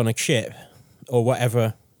code on a chip or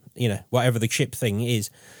whatever the chip thing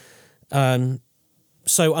is.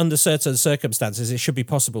 So under certain circumstances, it should be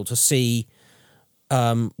possible to see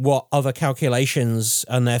what other calculations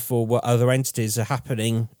and therefore what other entities are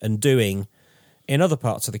happening and doing in other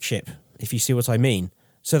parts of the chip, if you see what I mean.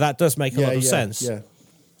 So that does make a lot of sense. Yeah.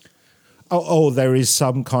 Oh, there is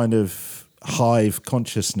some kind of hive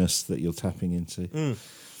consciousness that you're tapping into.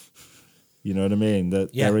 You know what I mean?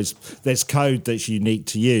 That there's code that's unique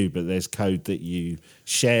to you, but there's code that you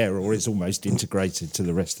share or is almost integrated to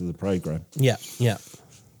the rest of the program. Yeah.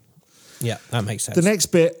 Yeah, that makes sense. The next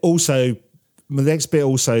bit also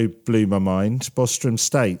blew my mind. Bostrom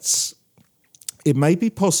states, it may be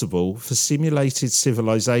possible for simulated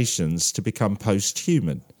civilizations to become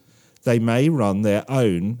post-human. They may run their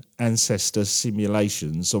own ancestor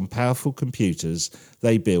simulations on powerful computers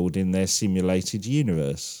they build in their simulated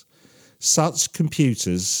universe. Such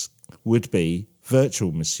computers would be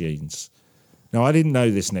virtual machines. Now, I didn't know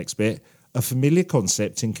this next bit, a familiar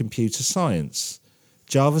concept in computer science.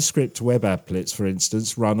 JavaScript web applets, for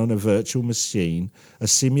instance, run on a virtual machine, a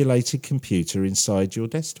simulated computer inside your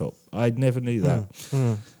desktop. I never knew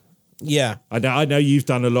that. Yeah. I know you've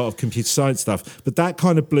done a lot of computer science stuff, but that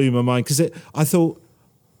kind of blew my mind because I thought,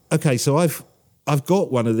 okay, so I've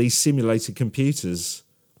got one of these simulated computers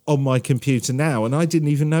on my computer now, and I didn't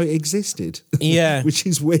even know it existed. Yeah. Which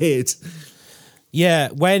is weird. Yeah,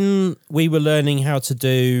 when we were learning how to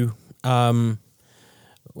do, I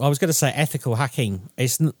was going to say ethical hacking.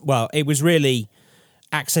 It was really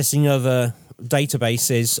accessing other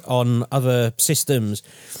databases on other systems.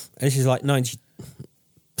 This is like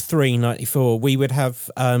 93, 94. We would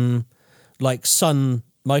have like Sun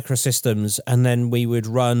microsystems, and then we would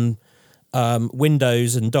run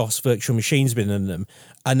Windows and DOS virtual machines within them,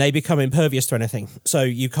 and they become impervious to anything. So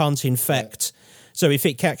you can't infect... So if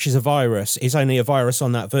it catches a virus, it's only a virus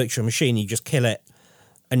on that virtual machine. You just kill it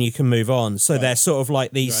and you can move on. So they're sort of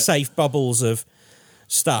like these safe bubbles of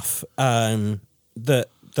stuff that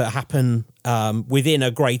happen within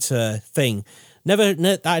a greater thing.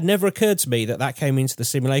 That never occurred to me that came into the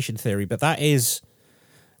simulation theory, but that is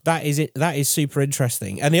super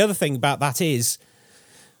interesting. And the other thing about that is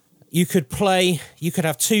you could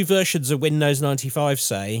have two versions of Windows 95,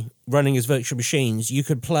 say, running as virtual machines. You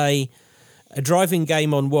could play a driving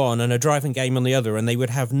game on one and a driving game on the other, and they would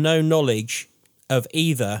have no knowledge of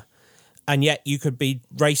either, and yet you could be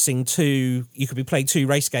playing two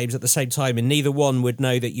race games at the same time, and neither one would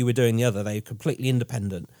know that you were doing the other. They're completely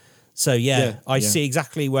independent. So I see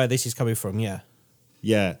exactly where this is coming from.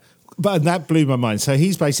 Yeah, but that blew my mind. So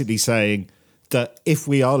he's basically saying that if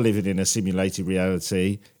we are living in a simulated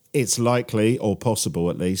reality, it's likely, or possible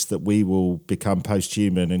at least, that we will become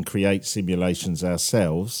post-human and create simulations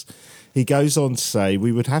ourselves. He goes on to say,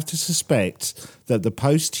 we would have to suspect that the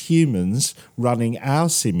post-humans running our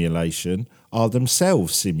simulation are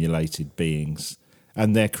themselves simulated beings,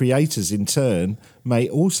 and their creators in turn may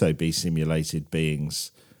also be simulated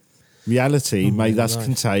beings. Reality may thus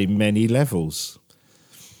contain many levels.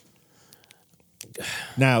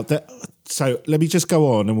 Now, so let me just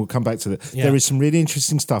go on and we'll come back to that. Yeah. There is some really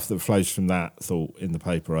interesting stuff that flows from that thought in the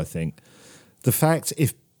paper, I think. The fact,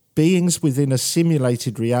 if beings within a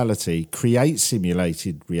simulated reality create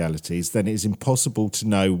simulated realities, then it is impossible to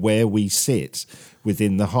know where we sit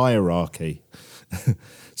within the hierarchy.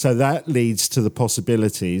 So that leads to the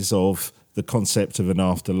possibilities of the concept of an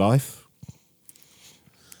afterlife.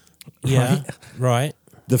 Yeah, right.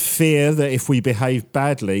 The fear that if we behave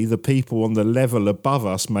badly, the people on the level above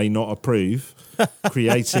us may not approve,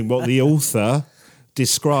 creating what the author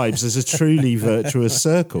describes as a truly virtuous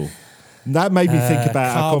circle. And that made me think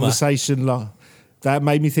about our conversation. That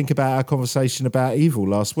made me think about our conversation about evil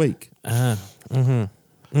last week,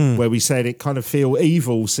 where we said it kind of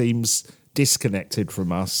evil seems disconnected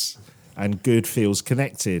from us, and good feels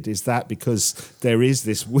connected. Is that because there is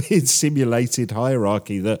this weird simulated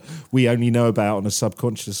hierarchy that we only know about on a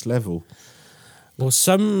subconscious level? Well,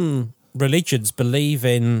 some religions believe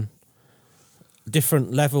in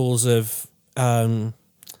different levels of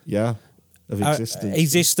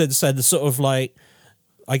existence, and sort of like,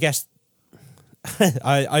 I guess,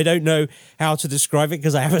 I don't know how to describe it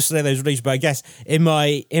because I haven't studied those religions, but I guess in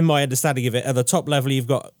my understanding of it, at the top level you've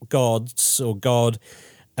got gods or God,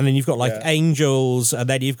 and then you've got like angels, and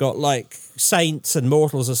then you've got like saints and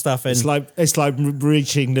mortals and stuff. And it's like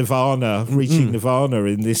reaching nirvana. Reaching nirvana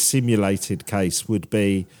in this simulated case would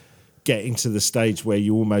be getting to the stage where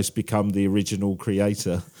you almost become the original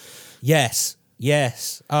creator. Yes.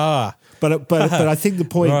 But I think the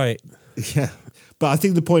point, right? Yeah, but I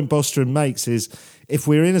think the point Bostrom makes is if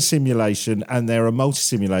we're in a simulation and there are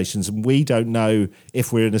multi-simulations, and we don't know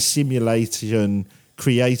if we're in a simulation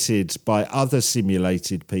created by other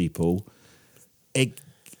simulated people,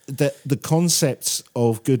 the concept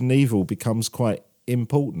of good and evil becomes quite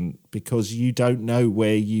important because you don't know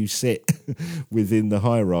where you sit within the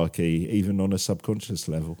hierarchy, even on a subconscious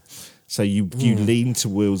level. So you lean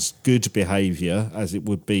towards good behaviour as it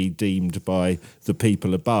would be deemed by the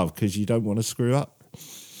people above because you don't want to screw up.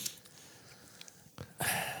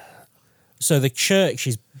 So the church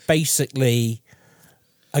is basically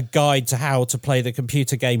a guide to how to play the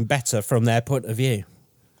computer game better from their point of view.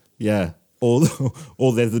 Yeah. or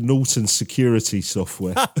they're the Norton security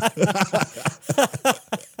software.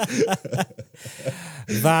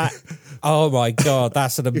 Oh my God,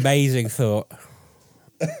 that's an amazing thought.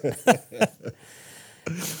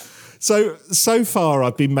 So far,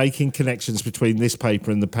 I've been making connections between this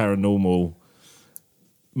paper and the paranormal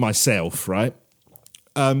myself, right?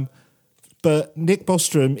 But Nick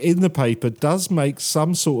Bostrom in the paper does make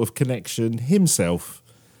some sort of connection himself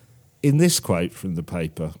in this quote from the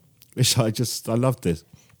paper, which I loved this.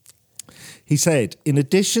 He said, in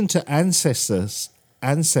addition to ancestor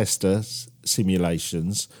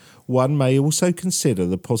simulations, one may also consider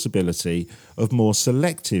the possibility of more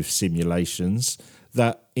selective simulations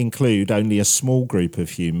that include only a small group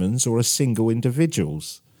of humans or a single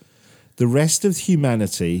individuals. The rest of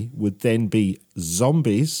humanity would then be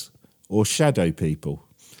zombies or shadow people.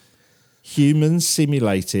 Humans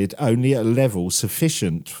simulated only at a level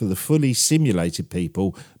sufficient for the fully simulated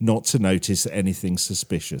people not to notice anything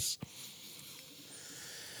suspicious.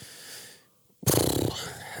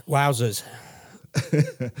 Wowzers.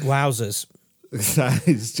 Wowzers. That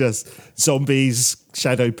is just zombies,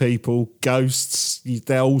 shadow people, ghosts,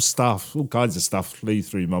 they're all stuff, all kinds of stuff flew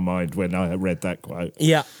through my mind when I read that quote.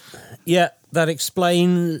 Yeah, that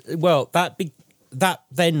explains, well, that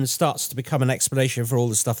then starts to become an explanation for all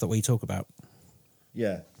the stuff that we talk about.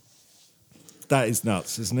 Yeah. That is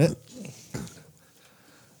nuts, isn't it?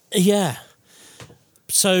 Yeah.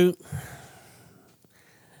 So,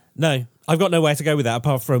 no, I've got nowhere to go with that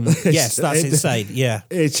apart from, yes, that's insane. Yeah.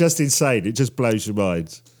 It's just insane. It just blows your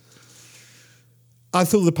mind. I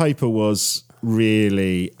thought the paper was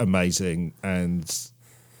really amazing and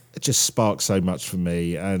it just sparked so much for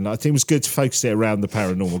me. And I think it was good to focus it around the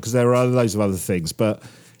paranormal because there are loads of other things. But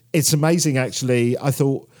it's amazing, actually. I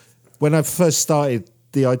thought when I first started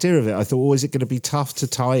the idea of it, I thought, is it going to be tough to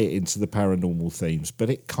tie it into the paranormal themes? But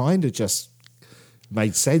it kind of just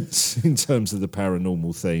made sense in terms of the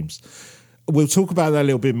paranormal themes. We'll talk about that a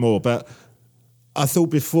little bit more, but I thought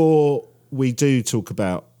before we do talk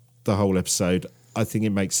about the whole episode, I think it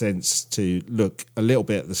makes sense to look a little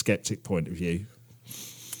bit at the skeptic point of view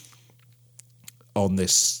on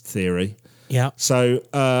this theory. Yeah. So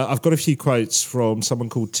I've got a few quotes from someone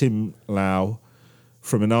called Tim Lau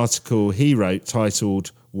from an article he wrote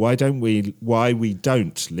titled Why We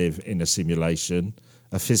Don't Live in a Simulation,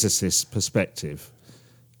 a Physicist's Perspective.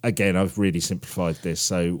 Again, I've really simplified this,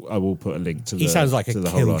 so I will put a link to he sounds like a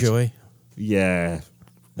killjoy. Yeah,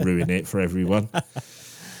 ruin it for everyone.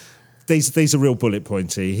 These are real bullet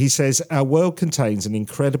pointy. He says, our world contains an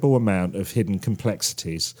incredible amount of hidden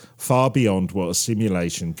complexities, far beyond what a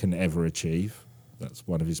simulation can ever achieve. That's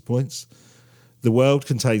one of his points. The world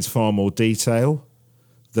contains far more detail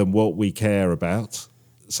than what we care about.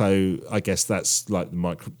 So I guess that's like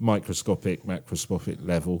the microscopic, macroscopic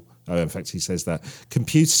level. Oh, in fact, he says that.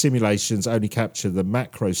 Computer simulations only capture the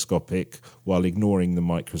macroscopic while ignoring the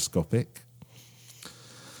microscopic.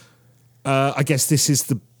 I guess this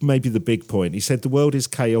is maybe the big point. He said the world is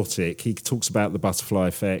chaotic. He talks about the butterfly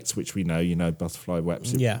effect, which we know, butterfly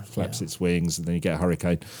flaps its wings and then you get a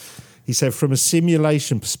hurricane. He said from a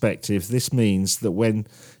simulation perspective, this means that when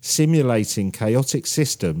simulating chaotic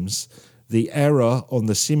systems, the error on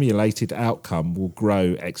the simulated outcome will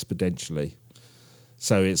grow exponentially.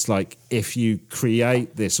 So it's like if you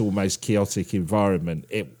create this almost chaotic environment,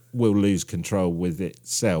 it will lose control with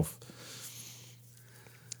itself.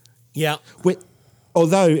 Yeah.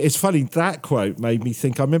 Although it's funny, that quote made me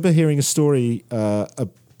think. I remember hearing a story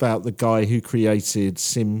about the guy who created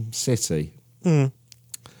Sim City. Mm.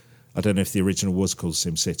 I don't know if the original was called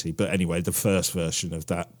Sim City, but anyway, the first version of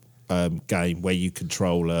that game where you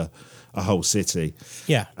control a whole city.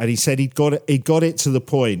 Yeah. And he said he got it to the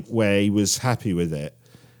point where he was happy with it,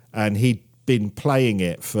 and he'd been playing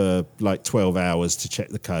it for like 12 hours to check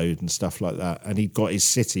the code and stuff like that, and he'd got his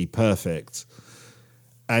city perfect.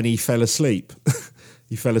 And he fell asleep.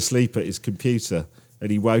 He fell asleep at his computer and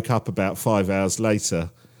he woke up about 5 hours later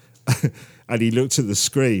and he looked at the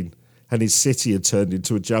screen and his city had turned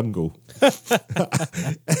into a jungle.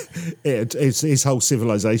 His whole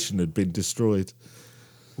civilization had been destroyed,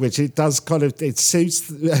 which it does it suits.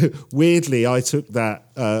 Weirdly, I took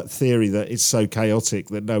that theory that it's so chaotic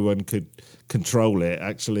that no one could control it.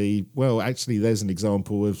 Actually, there's an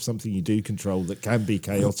example of something you do control that can be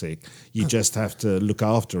chaotic. You just have to look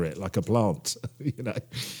after it like a plant,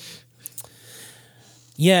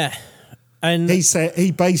 Yeah, and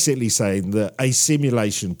he basically saying that a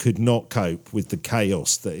simulation could not cope with the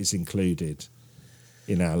chaos that is included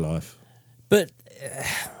in our life. But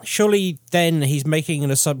surely then he's making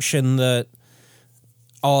an assumption that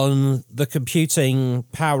on the computing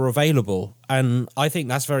power available. And I think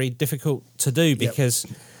that's very difficult to do because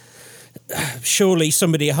surely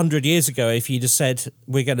somebody 100 years ago, if you just said,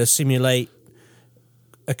 we're going to simulate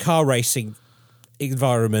a car racing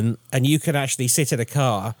environment and you can actually sit in a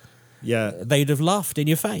car, they'd have laughed in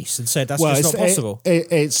your face and said, that's just not possible.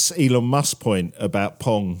 It's Elon Musk's point about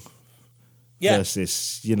Pong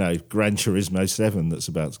versus, Gran Turismo 7 that's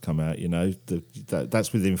about to come out,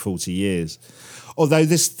 that's within 40 years. Although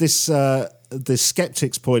the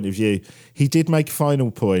skeptic's point of view, he did make a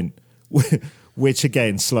final point, which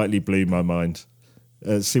again slightly blew my mind.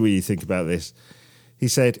 See what you think about this. He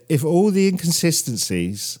said, if all the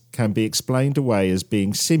inconsistencies can be explained away as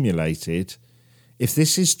being simulated, if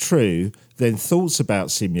this is true, then thoughts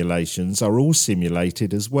about simulations are all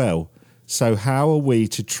simulated as well. So how are we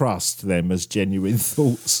to trust them as genuine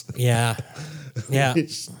thoughts? Yeah.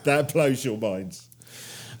 That blows your minds.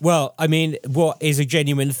 Well, I mean, what is a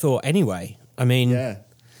genuine thought anyway? I mean,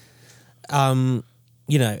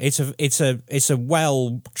 it's a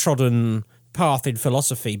well-trodden path in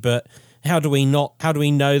philosophy, but how do we know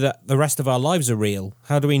that the rest of our lives are real?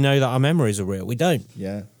 How do we know that our memories are real? We don't.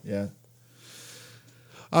 Yeah.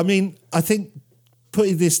 I mean, I think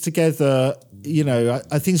putting this together,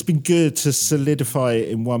 I think it's been good to solidify it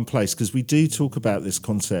in one place because we do talk about this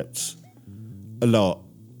concept a lot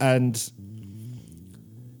and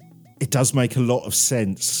it does make a lot of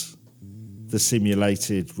sense, the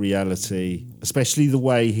simulated reality, especially the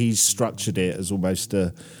way he's structured it as almost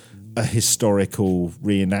a historical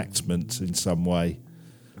reenactment in some way.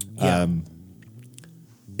 Yeah.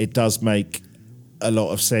 It does make a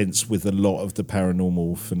lot of sense with a lot of the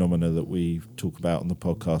paranormal phenomena that we talk about on the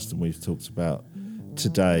podcast and we've talked about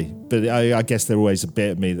today. But I guess there's always a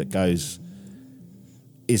bit of me that goes,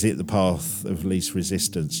 is it the path of least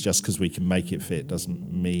resistance? Just because we can make it fit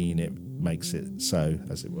doesn't mean it makes it so,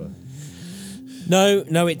 as it were.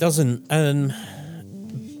 No, it doesn't.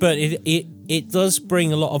 But it does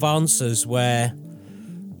bring a lot of answers where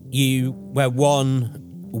we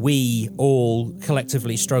all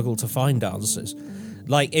collectively struggle to find answers.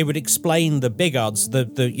 Like it would explain the big answer.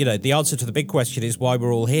 The answer to the big question is why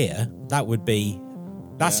we're all here.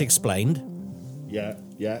 That's explained. Yeah.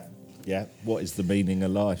 What is the meaning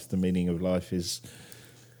of life? The meaning of life is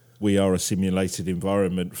we are a simulated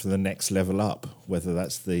environment for the next level up, whether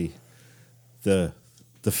that's the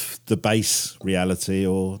base reality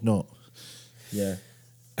or not. Yeah.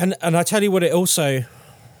 And I tell you what, it also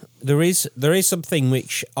there is something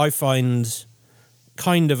which I find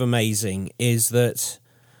kind of amazing is that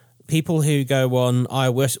people who go on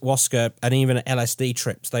ayahuasca and even LSD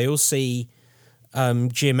trips, they all see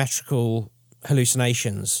geometrical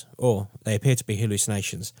hallucinations, or they appear to be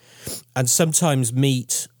hallucinations, and sometimes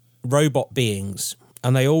meet robot beings,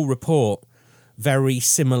 and they all report very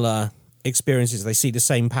similar experiences. They see the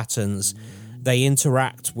same patterns. They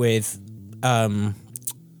interact with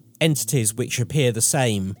entities which appear the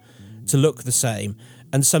same, to look the same,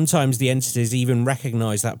 and sometimes the entities even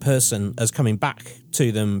recognize that person as coming back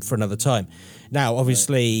to them for another time. Now,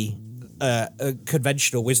 obviously,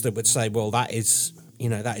 conventional wisdom would say, well, that is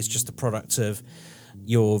just the product of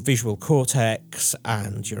your visual cortex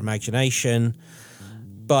and your imagination.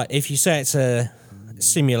 But if you say it's a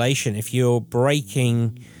simulation, if you're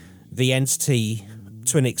breaking the entity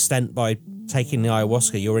to an extent by taking the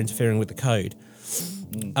ayahuasca, you're interfering with the code.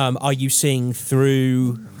 Are you seeing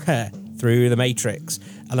through the Matrix?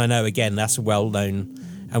 And I know, again, that's a well-known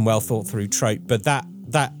and well-thought-through trope, but that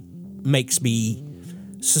makes me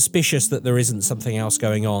suspicious that there isn't something else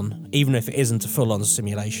going on, even if it isn't a full-on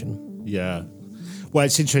simulation. Yeah. Well,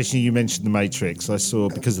 it's interesting you mentioned the Matrix. I saw,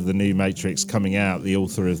 because of the new Matrix coming out, the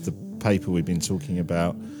author of the paper we've been talking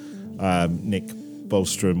about, Nick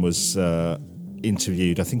Bostrom, was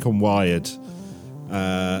interviewed, I think on Wired,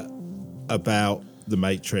 about the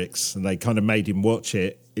Matrix, and they kind of made him watch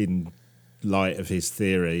it in light of his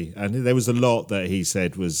theory, and there was a lot that he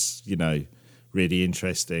said was, really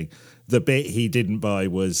interesting. The bit he didn't buy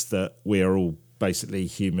was that we are all basically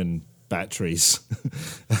human batteries,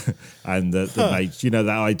 and that that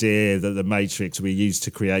idea that the Matrix we used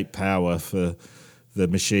to create power for the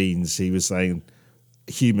machines. He was saying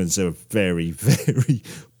humans are very, very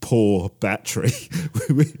poor battery.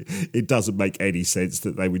 It doesn't make any sense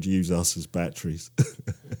that they would use us as batteries.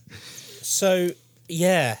 So,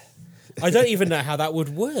 yeah, I don't even know how that would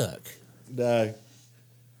work. No.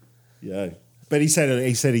 Yeah. But he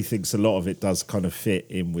said he thinks a lot of it does kind of fit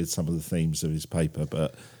in with some of the themes of his paper,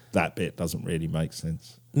 but that bit doesn't really make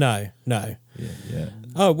sense. No. Yeah.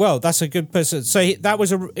 Oh, well, that's a good person. So that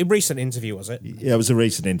was a recent interview, was it? Yeah, it was a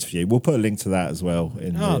recent interview. We'll put a link to that as well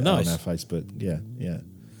on our Facebook. Yeah.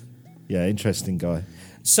 Yeah, interesting guy.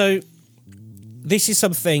 So this is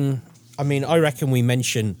something, I mean, I reckon we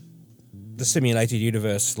mention the simulated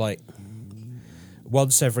universe like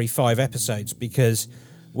once every 5 episodes, because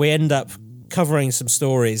we end up covering some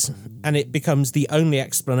stories and it becomes the only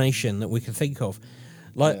explanation that we can think of.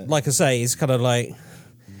 Like I say, it's kind of like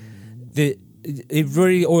it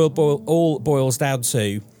really all boils down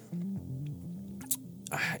to,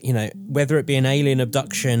 you know, whether it be an alien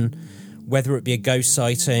abduction, whether it be a ghost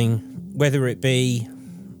sighting, whether it be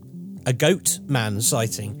a goat man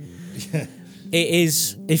sighting. Yeah. It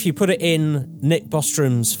is, if you put it in Nick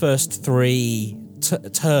Bostrom's first 3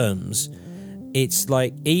 terms, it's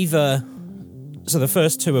like either, so the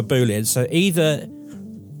first 2 are Boolean, so either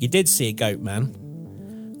you did see a goat man,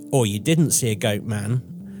 or you didn't see a goat man,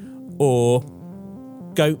 or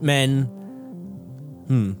goat men.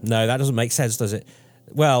 No, that doesn't make sense, does it?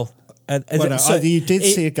 Well, either you did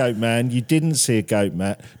see a goat man, you didn't see a goat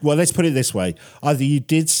man. Well, let's put it this way. Either you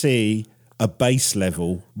did see a base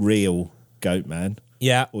level real goat man,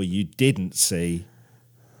 yeah, or you didn't see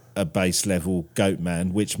a base level goat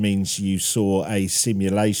man, which means you saw a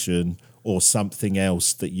simulation or something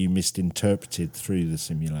else that you misinterpreted through the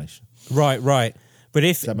simulation. Right. But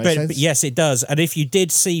if, Does that make sense? But yes, it does. And if you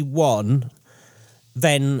did see one,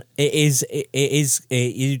 then you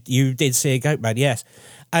did see a goat man, yes.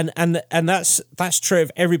 And that's true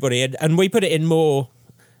of everybody. And we put it in more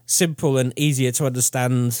simple and easier to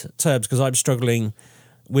understand terms, because I'm struggling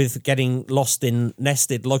with getting lost in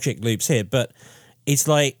nested logic loops here. But it's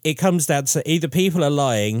like, it comes down to either people are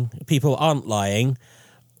lying, people aren't lying,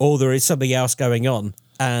 or there is something else going on.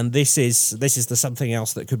 And this is the something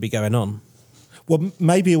else that could be going on. Well,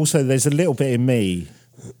 maybe also there's a little bit in me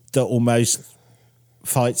that almost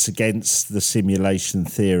fights against the simulation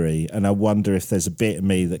theory, and I wonder if there's a bit of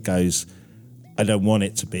me that goes, I don't want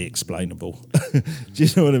it to be explainable. Do you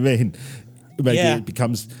know what I mean? Maybe it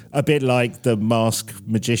becomes a bit like the masked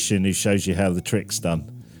magician who shows you how the trick's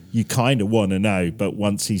done. You kind of want to know, but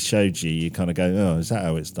once he showed you, you kind of go, oh, is that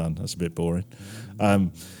how it's done? That's a bit boring.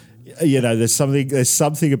 You know, there's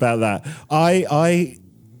something about that.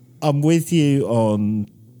 I'm with you on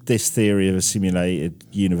this theory of a simulated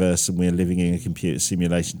universe, and we're living in a computer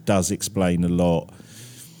simulation does explain a lot.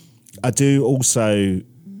 I do also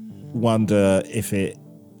wonder if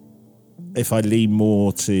I lean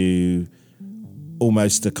more to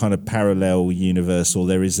almost a kind of parallel universe, or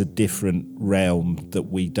there is a different realm that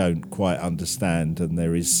we don't quite understand, and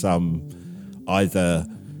there is some either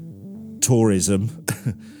tourism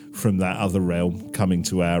from that other realm coming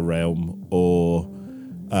to our realm, or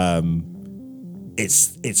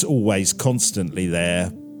it's always constantly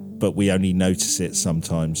there, but we only notice it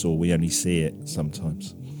sometimes, or we only see it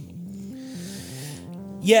sometimes.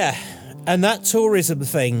 Yeah, and that tourism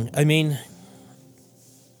thing, I mean,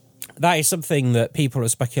 that is something that people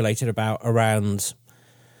have speculated about around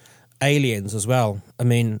aliens as well. I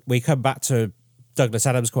mean, we come back to Douglas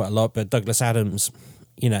Adams quite a lot, but Douglas Adams,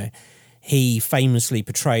 you know, he famously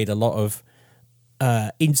portrayed a lot of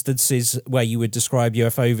instances where you would describe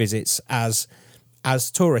UFO visits as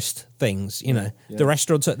tourist things. You know, the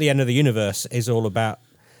restaurant at the end of the universe is all about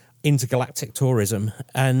intergalactic tourism,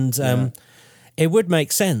 and it would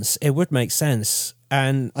make sense. It would make sense,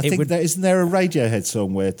 and I think isn't there a Radiohead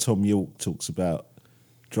song where Tom York talks about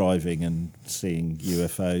driving and seeing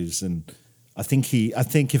UFOs, and I think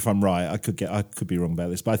if I'm right, I could be wrong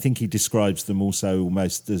about this, but I think he describes them also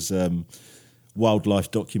almost as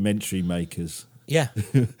wildlife documentary makers. Yeah,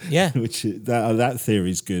 yeah. Which that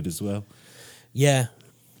theory is good as well. Yeah,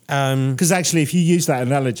 because actually, if you use that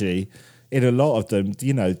analogy, in a lot of them,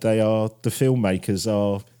 you know, the filmmakers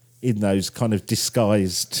are in those kind of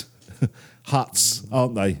disguised huts,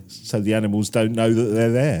 aren't they? So the animals don't know that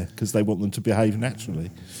they're there because they want them to behave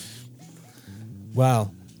naturally.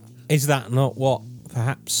 Well, is that not what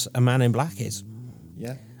perhaps a man in black is?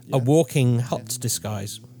 Yeah. A walking hut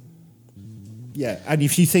disguise. Yeah, and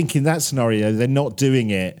if you think in that scenario, they're not doing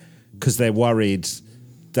it because they're worried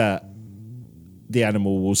that the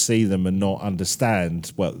animal will see them and not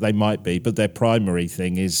understand. Well, they might be, but their primary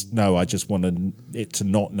thing is, no, I just want it to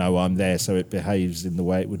not know I'm there, so it behaves in the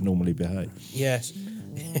way it would normally behave. Yes.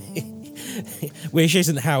 Which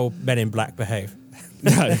isn't how men in black behave.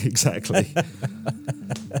 No, exactly.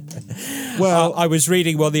 Well, I was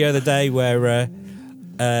reading one the other day where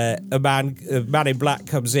a man in black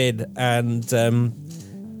comes in and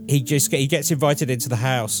he gets invited into the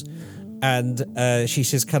house, and she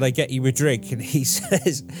says, "Can I get you a drink?" And he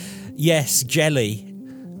says, "Yes, jelly."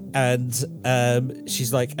 And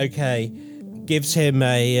she's like, "Okay." She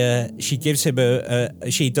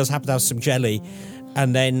does happen to have some jelly,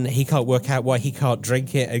 and then he can't work out why he can't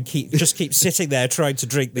drink it and keep sitting there trying to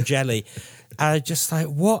drink the jelly. And I'm just like,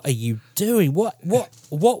 what are you doing? What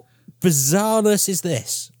bizarreness is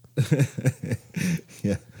this?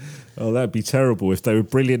 Yeah. Oh, that'd be terrible if they were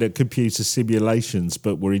brilliant at computer simulations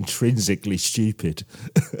but were intrinsically stupid.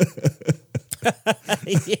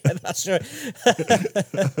 Yeah, that's right.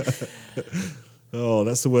 Oh,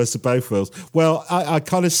 that's the worst of both worlds. Well, I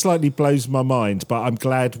kind of slightly blows my mind, but I'm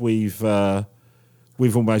glad we've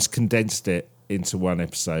almost condensed it into one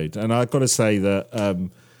episode. And I've got to say that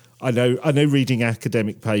I know reading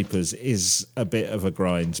academic papers is a bit of a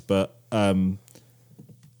grind, but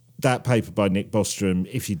that paper by Nick Bostrom,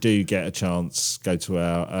 if you do get a chance, go to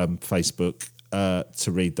our Facebook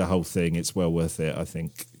to read the whole thing. It's well worth it, I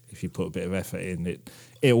think. If you put a bit of effort in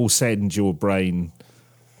it will send your brain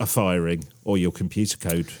a firing or your computer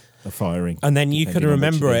code a firing. And then you can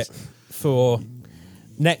remember it for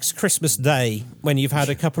next Christmas Day when you've had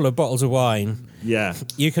a couple of bottles of wine. Yeah.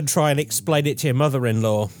 You can try and explain it to your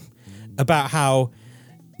mother-in-law about how,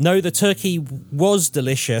 no, the turkey was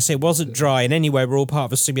delicious. It wasn't dry in any way. We're all part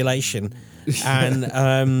of a simulation.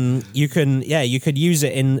 And you can use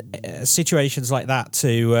it in situations like that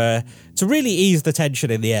to really ease the tension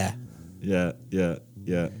in the air. Yeah.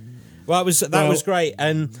 Well, that was great,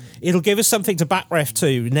 and it'll give us something to backref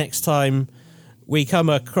to next time we come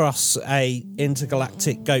across a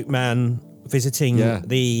intergalactic goat man visiting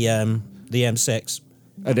the M6.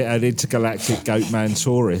 An intergalactic goat man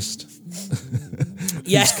tourist.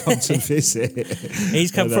 Yeah, He's come to visit.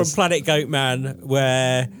 He's come from Planet Goat Man,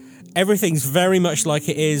 where everything's very much like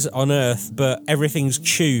it is on Earth, but everything's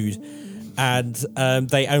chewed, and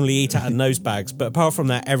they only eat out of nose bags. But apart from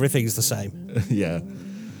that, everything's the same. Yeah.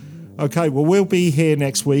 Okay, well, we'll be here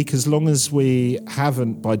next week as long as we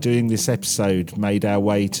haven't, by doing this episode, made our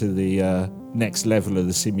way to the next level of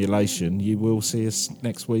the simulation. You will see us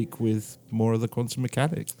next week with more of the quantum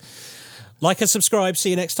mechanics. Like and subscribe. See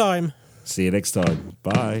you next time. See you next time.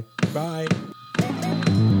 Bye. Bye.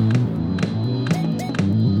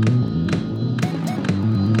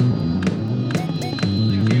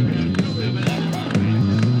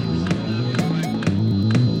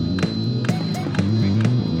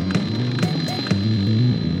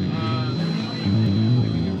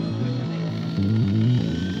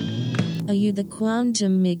 Are you the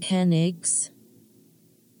quantum mechanics?